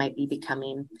who they might be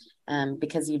becoming,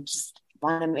 because you just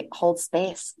want to hold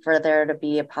space for there to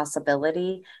be a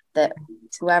possibility that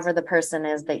whoever the person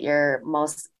is that you're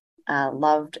most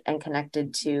loved and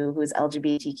connected to, who's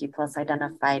LGBTQ plus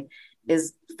identified,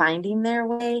 is finding their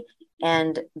way,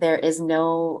 and there is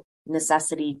no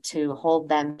necessity to hold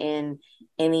them in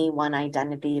any one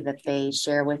identity that they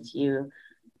share with you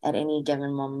at any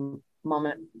given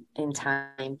moment in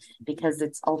time, because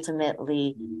it's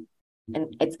ultimately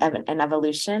it's an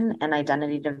evolution, and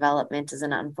identity development is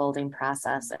an unfolding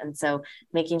process. And so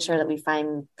making sure that we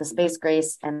find the space,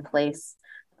 grace, and place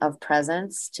of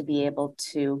presence to be able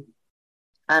to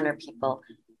honor people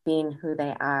being who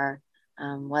they are,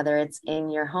 whether it's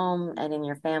in your home and in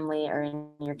your family, or in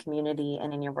your community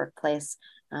and in your workplace.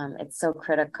 It's so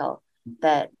critical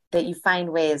that you find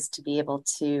ways to be able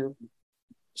to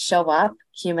show up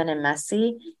human and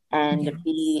messy, and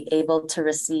be able to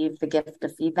receive the gift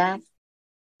of feedback,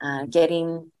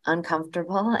 getting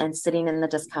uncomfortable and sitting in the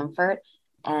discomfort,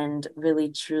 and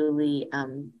really truly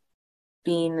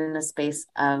being in a space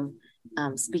of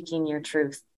speaking your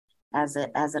truth as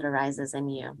it arises in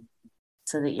you,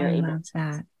 so that you're able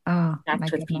to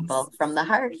connect with people from the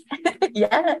heart.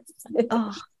 Yes.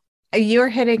 Oh, you're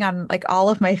hitting on all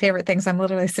of my favorite things. I'm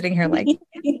literally sitting here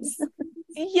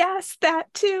yes,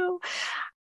 that too.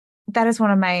 That is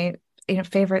one of my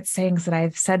favorite sayings that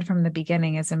I've said from the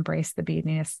beginning, is embrace the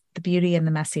beauty and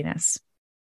the messiness.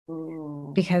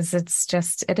 Ooh. Because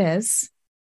it is,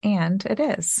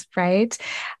 right?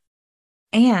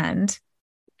 And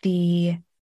the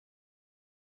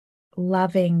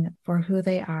loving for who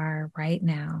they are right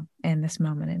now in this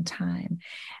moment in time.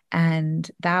 And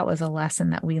that was a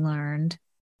lesson that we learned,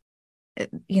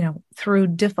 through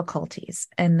difficulties,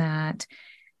 and that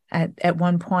at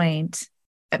one point,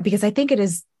 because I think it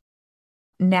is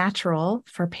natural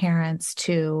for parents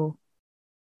to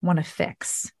want to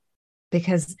fix,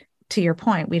 because to your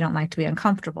point, we don't like to be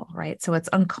uncomfortable, right? So it's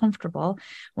uncomfortable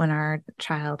when our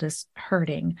child is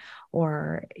hurting,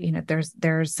 or,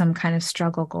 there's some kind of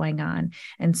struggle going on.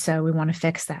 And so we want to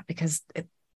fix that because it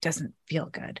doesn't feel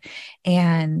good.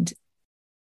 And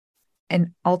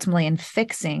ultimately in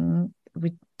fixing,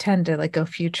 we tend to go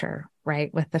future,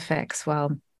 right? With the fix.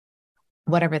 Well,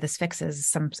 whatever this fix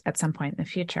is at some point in the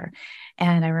future.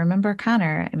 And I remember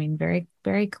Connor, very,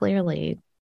 very clearly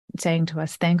saying to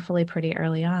us, thankfully, pretty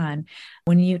early on,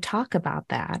 when you talk about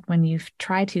that, when you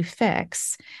try to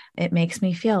fix, it makes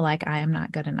me feel like I am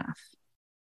not good enough.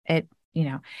 It,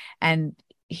 and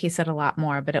he said a lot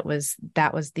more, but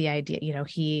that was the idea.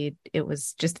 It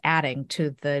was just adding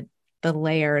to the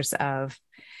layers of,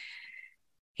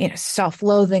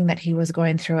 self-loathing that he was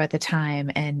going through at the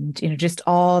time. And, just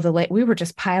all we were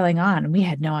just piling on, and we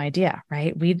had no idea,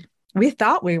 right? We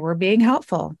thought we were being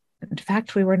helpful. In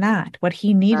fact, we were not. What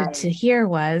he needed to hear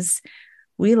was,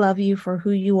 we love you for who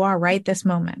you are right this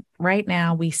moment. Right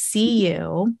now, we see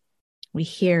you, we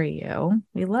hear you,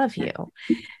 we love you.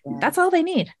 Yes. That's all they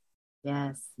need.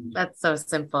 Yes, that's so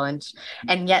simple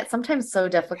and yet sometimes so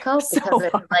difficult because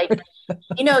it's like,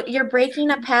 you're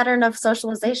breaking a pattern of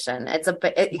socialization.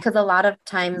 Because a lot of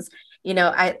times,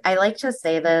 I like to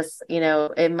say this,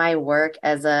 in my work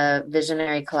as a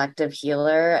visionary collective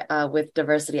healer with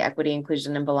diversity, equity,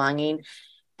 inclusion, and belonging.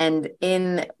 And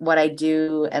in what I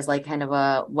do as like kind of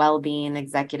a well-being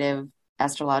executive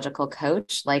astrological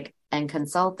coach, like, and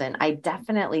consultant, I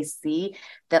definitely see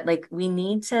that like we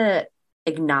need to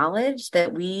acknowledge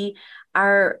that we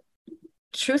are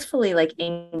truthfully like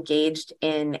engaged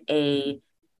in a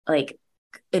like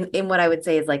in what I would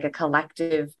say is like a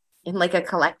collective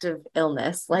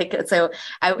illness. Like so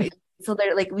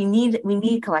they're like we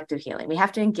need collective healing. We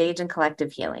have to engage in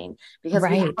collective healing because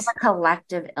we have a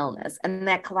collective illness. And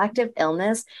that collective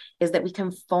illness is that we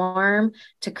conform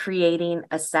to creating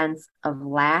a sense of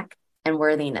lack and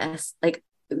worthiness. Like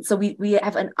so we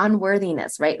have an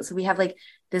unworthiness, right? So we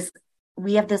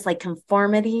have this like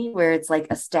conformity where it's like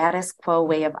a status quo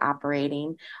way of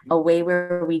operating, a way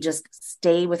where we just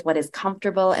stay with what is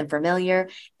comfortable and familiar.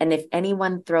 And if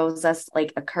anyone throws us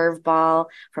like a curveball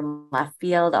from left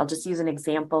field, I'll just use an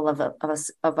example of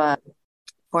a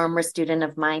former student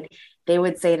of mine. They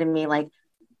would say to me like,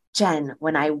 Jen,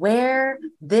 when I wear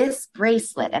this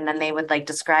bracelet, and then they would like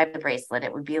describe the bracelet,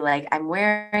 it would be like, I'm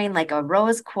wearing like a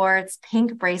rose quartz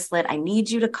pink bracelet. I need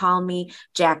you to call me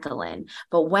Jacqueline.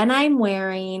 But when I'm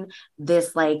wearing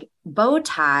this like bow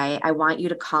tie, I want you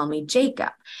to call me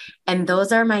Jacob. And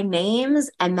those are my names.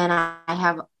 And then I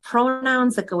have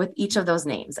pronouns that go with each of those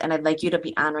names. And I'd like you to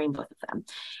be honoring both of them.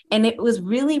 And it was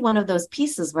really one of those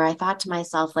pieces where I thought to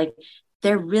myself, like,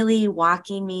 they're really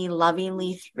walking me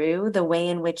lovingly through the way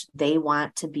in which they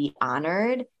want to be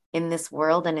honored in this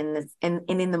world and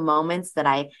in the moments that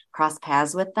I cross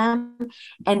paths with them.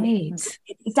 And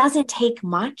it doesn't take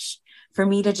much for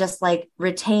me to just like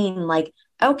retain like,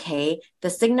 okay, the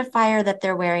signifier that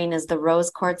they're wearing is the rose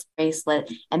quartz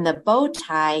bracelet, and the bow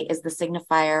tie is the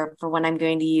signifier for when I'm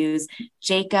going to use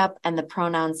Jacob and the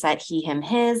pronoun set he, him,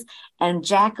 his, and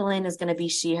Jacqueline is going to be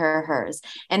she, her, hers.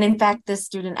 And in fact, this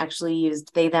student actually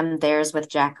used they, them, theirs with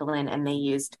Jacqueline, and they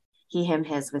used he, him,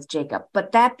 his with Jacob.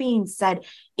 But that being said,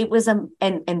 it was and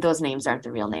those names aren't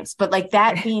the real names, but like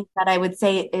that being said, I would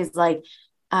say is like,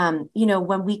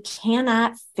 when we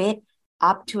cannot fit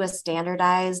up to a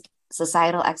standardized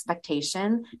societal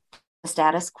expectation, the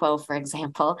status quo, for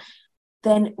example,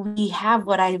 then we have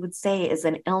what I would say is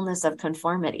an illness of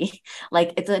conformity.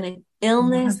 Like it's an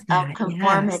illness of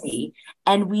conformity. Yes.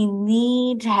 And we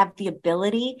need to have the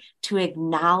ability to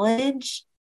acknowledge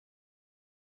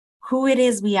who it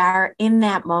is we are in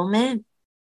that moment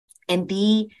and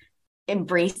be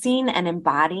embracing and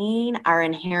embodying our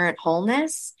inherent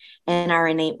wholeness and our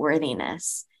innate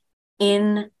worthiness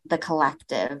in the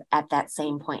collective at that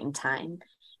same point in time.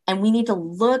 And we need to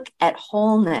look at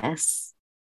wholeness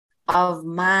of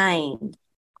mind,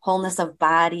 wholeness of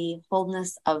body,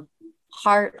 wholeness of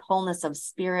heart, wholeness of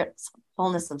spirit,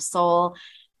 wholeness of soul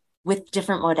with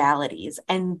different modalities.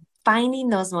 And finding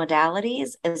those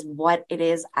modalities is what it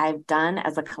is I've done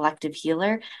as a collective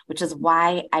healer, which is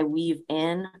why I weave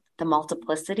in the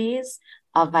multiplicities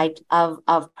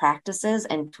of practices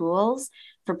and tools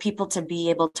for people to be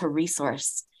able to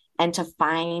resource and to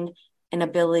find an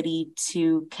ability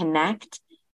to connect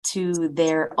to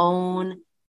their own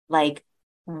like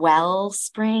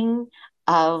wellspring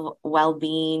of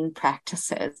well-being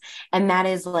practices. And that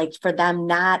is like for them,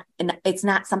 it's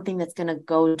not something that's going to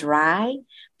go dry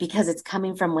because it's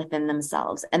coming from within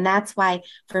themselves. And that's why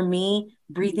for me,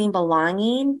 breathing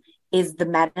belonging is the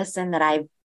medicine that I've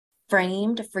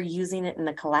framed for using it in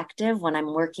the collective when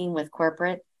I'm working with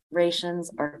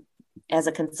corporations or as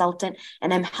a consultant,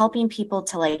 and I'm helping people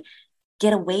to like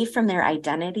get away from their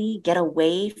identity, get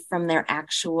away from their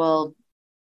actual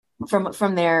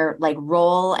from their like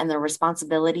role and their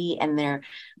responsibility and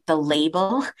the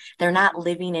label. They're not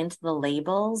living into the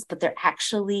labels, but they're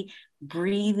actually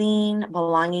breathing,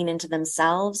 belonging into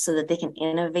themselves so that they can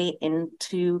innovate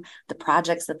into the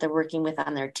projects that they're working with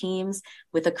on their teams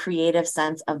with a creative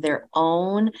sense of their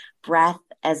own breath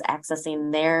as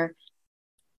accessing their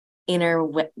inner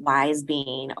wise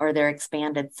being or their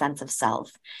expanded sense of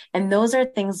self. And those are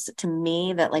things to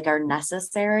me that like are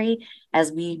necessary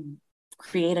as we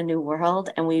create a new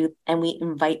world and we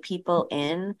invite people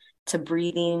in to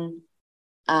breathing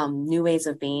new ways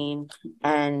of being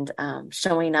and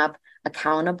showing up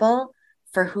accountable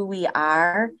for who we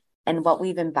are and what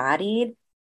we've embodied.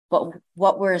 But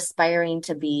what we're aspiring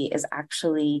to be is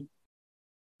actually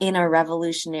in a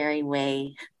revolutionary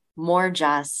way, more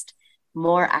just,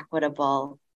 more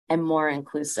equitable, and more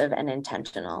inclusive and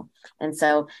intentional. And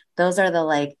so those are the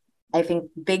like, I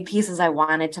think big pieces I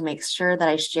wanted to make sure that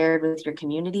I shared with your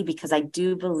community, because I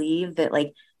do believe that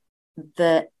like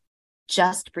the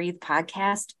Just Breathe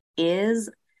podcast is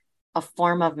a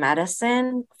form of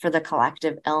medicine for the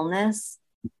collective illness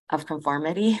of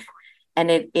conformity. And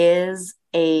it is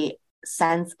a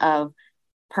sense of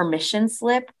permission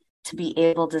slip to be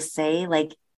able to say,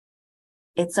 like,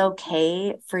 it's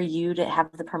okay for you to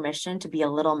have the permission to be a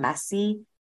little messy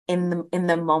in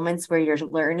the moments where you're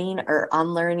learning or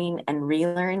unlearning and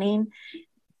relearning,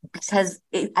 because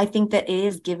I think that it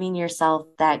is giving yourself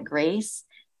that grace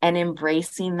and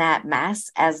embracing that mess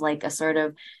as like a sort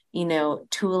of,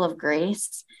 tool of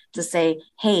grace to say,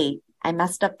 hey, I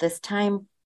messed up this time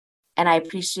and I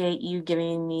appreciate you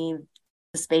giving me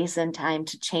the space and time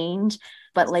to change.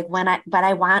 But like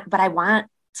I want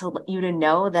you to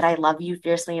know that I love you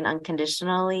fiercely and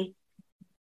unconditionally,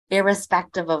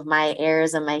 irrespective of my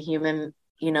errors and my human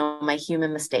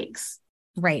mistakes.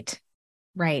 Right.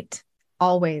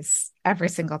 Always, every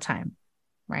single time.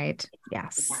 Right.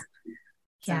 Yes.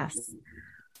 Yeah. Yes.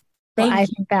 Well, I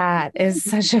think that is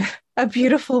such a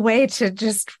beautiful way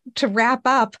to wrap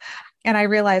up. And I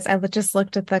realized I just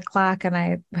looked at the clock and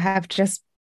I have just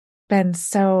been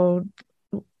so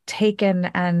taken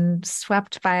and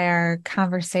swept by our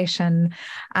conversation,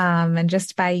 and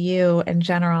just by you in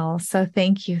general. So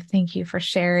thank you for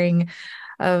sharing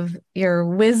of your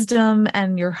wisdom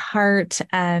and your heart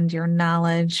and your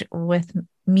knowledge with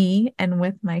me and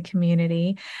with my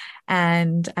community.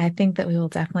 And I think that we will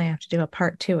definitely have to do a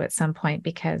part 2 at some point,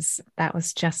 because that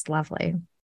was just lovely.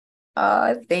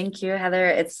 Oh, thank you, Heather.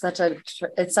 It's such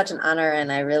an honor.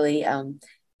 And I really am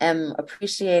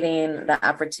appreciating the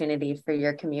opportunity for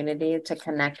your community to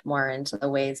connect more into the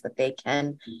ways that they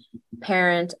can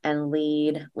parent and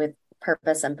lead with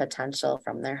purpose and potential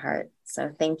from their heart.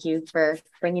 So thank you for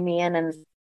bringing me in and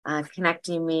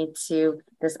connecting me to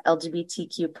this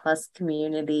LGBTQ plus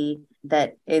community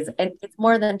and it's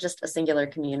more than just a singular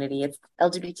community. It's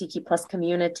LGBTQ plus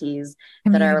communities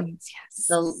that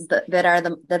are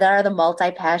the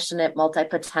multi-passionate,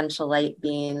 multi-potential light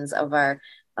beings of our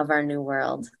new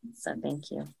world. So thank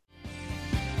you.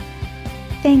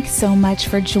 Thanks so much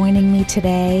for joining me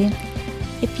today.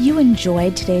 If you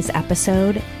enjoyed today's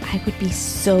episode, I would be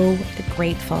so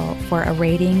grateful for a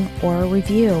rating or a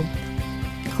review.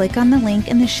 Click on the link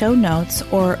in the show notes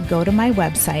or go to my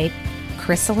website,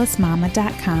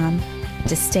 chrysalismama.com,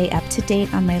 to stay up to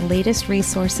date on my latest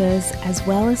resources, as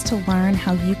well as to learn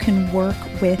how you can work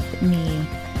with me.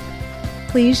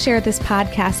 Please share this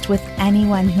podcast with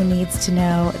anyone who needs to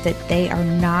know that they are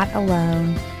not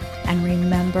alone, and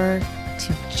remember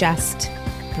to just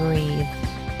breathe.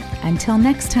 Until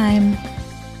next time.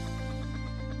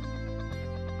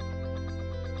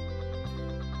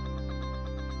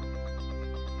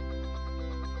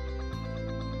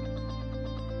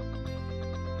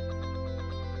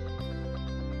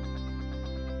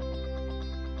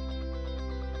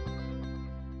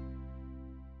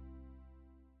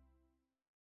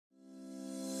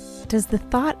 Does the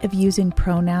thought of using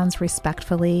pronouns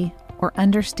respectfully or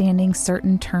understanding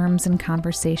certain terms in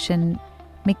conversation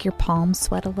make your palms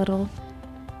sweat a little?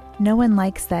 No one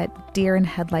likes that deer in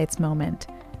headlights moment.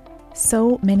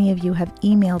 So many of you have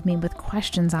emailed me with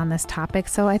questions on this topic,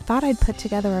 so I thought I'd put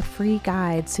together a free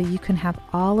guide so you can have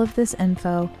all of this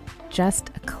info just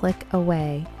a click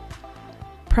away.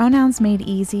 Pronouns Made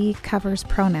Easy covers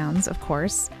pronouns, of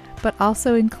course, but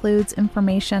also includes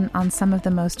information on some of the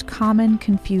most common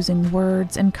confusing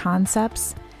words and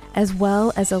concepts, as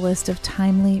well as a list of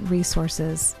timely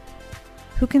resources.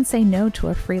 Who can say no to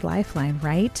a free lifeline,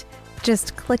 right?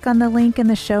 Just click on the link in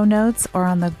the show notes or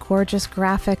on the gorgeous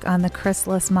graphic on the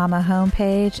Chrysalis Mama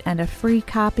homepage, and a free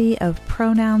copy of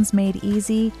Pronouns Made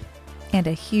Easy and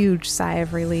a huge sigh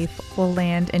of relief will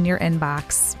land in your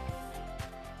inbox.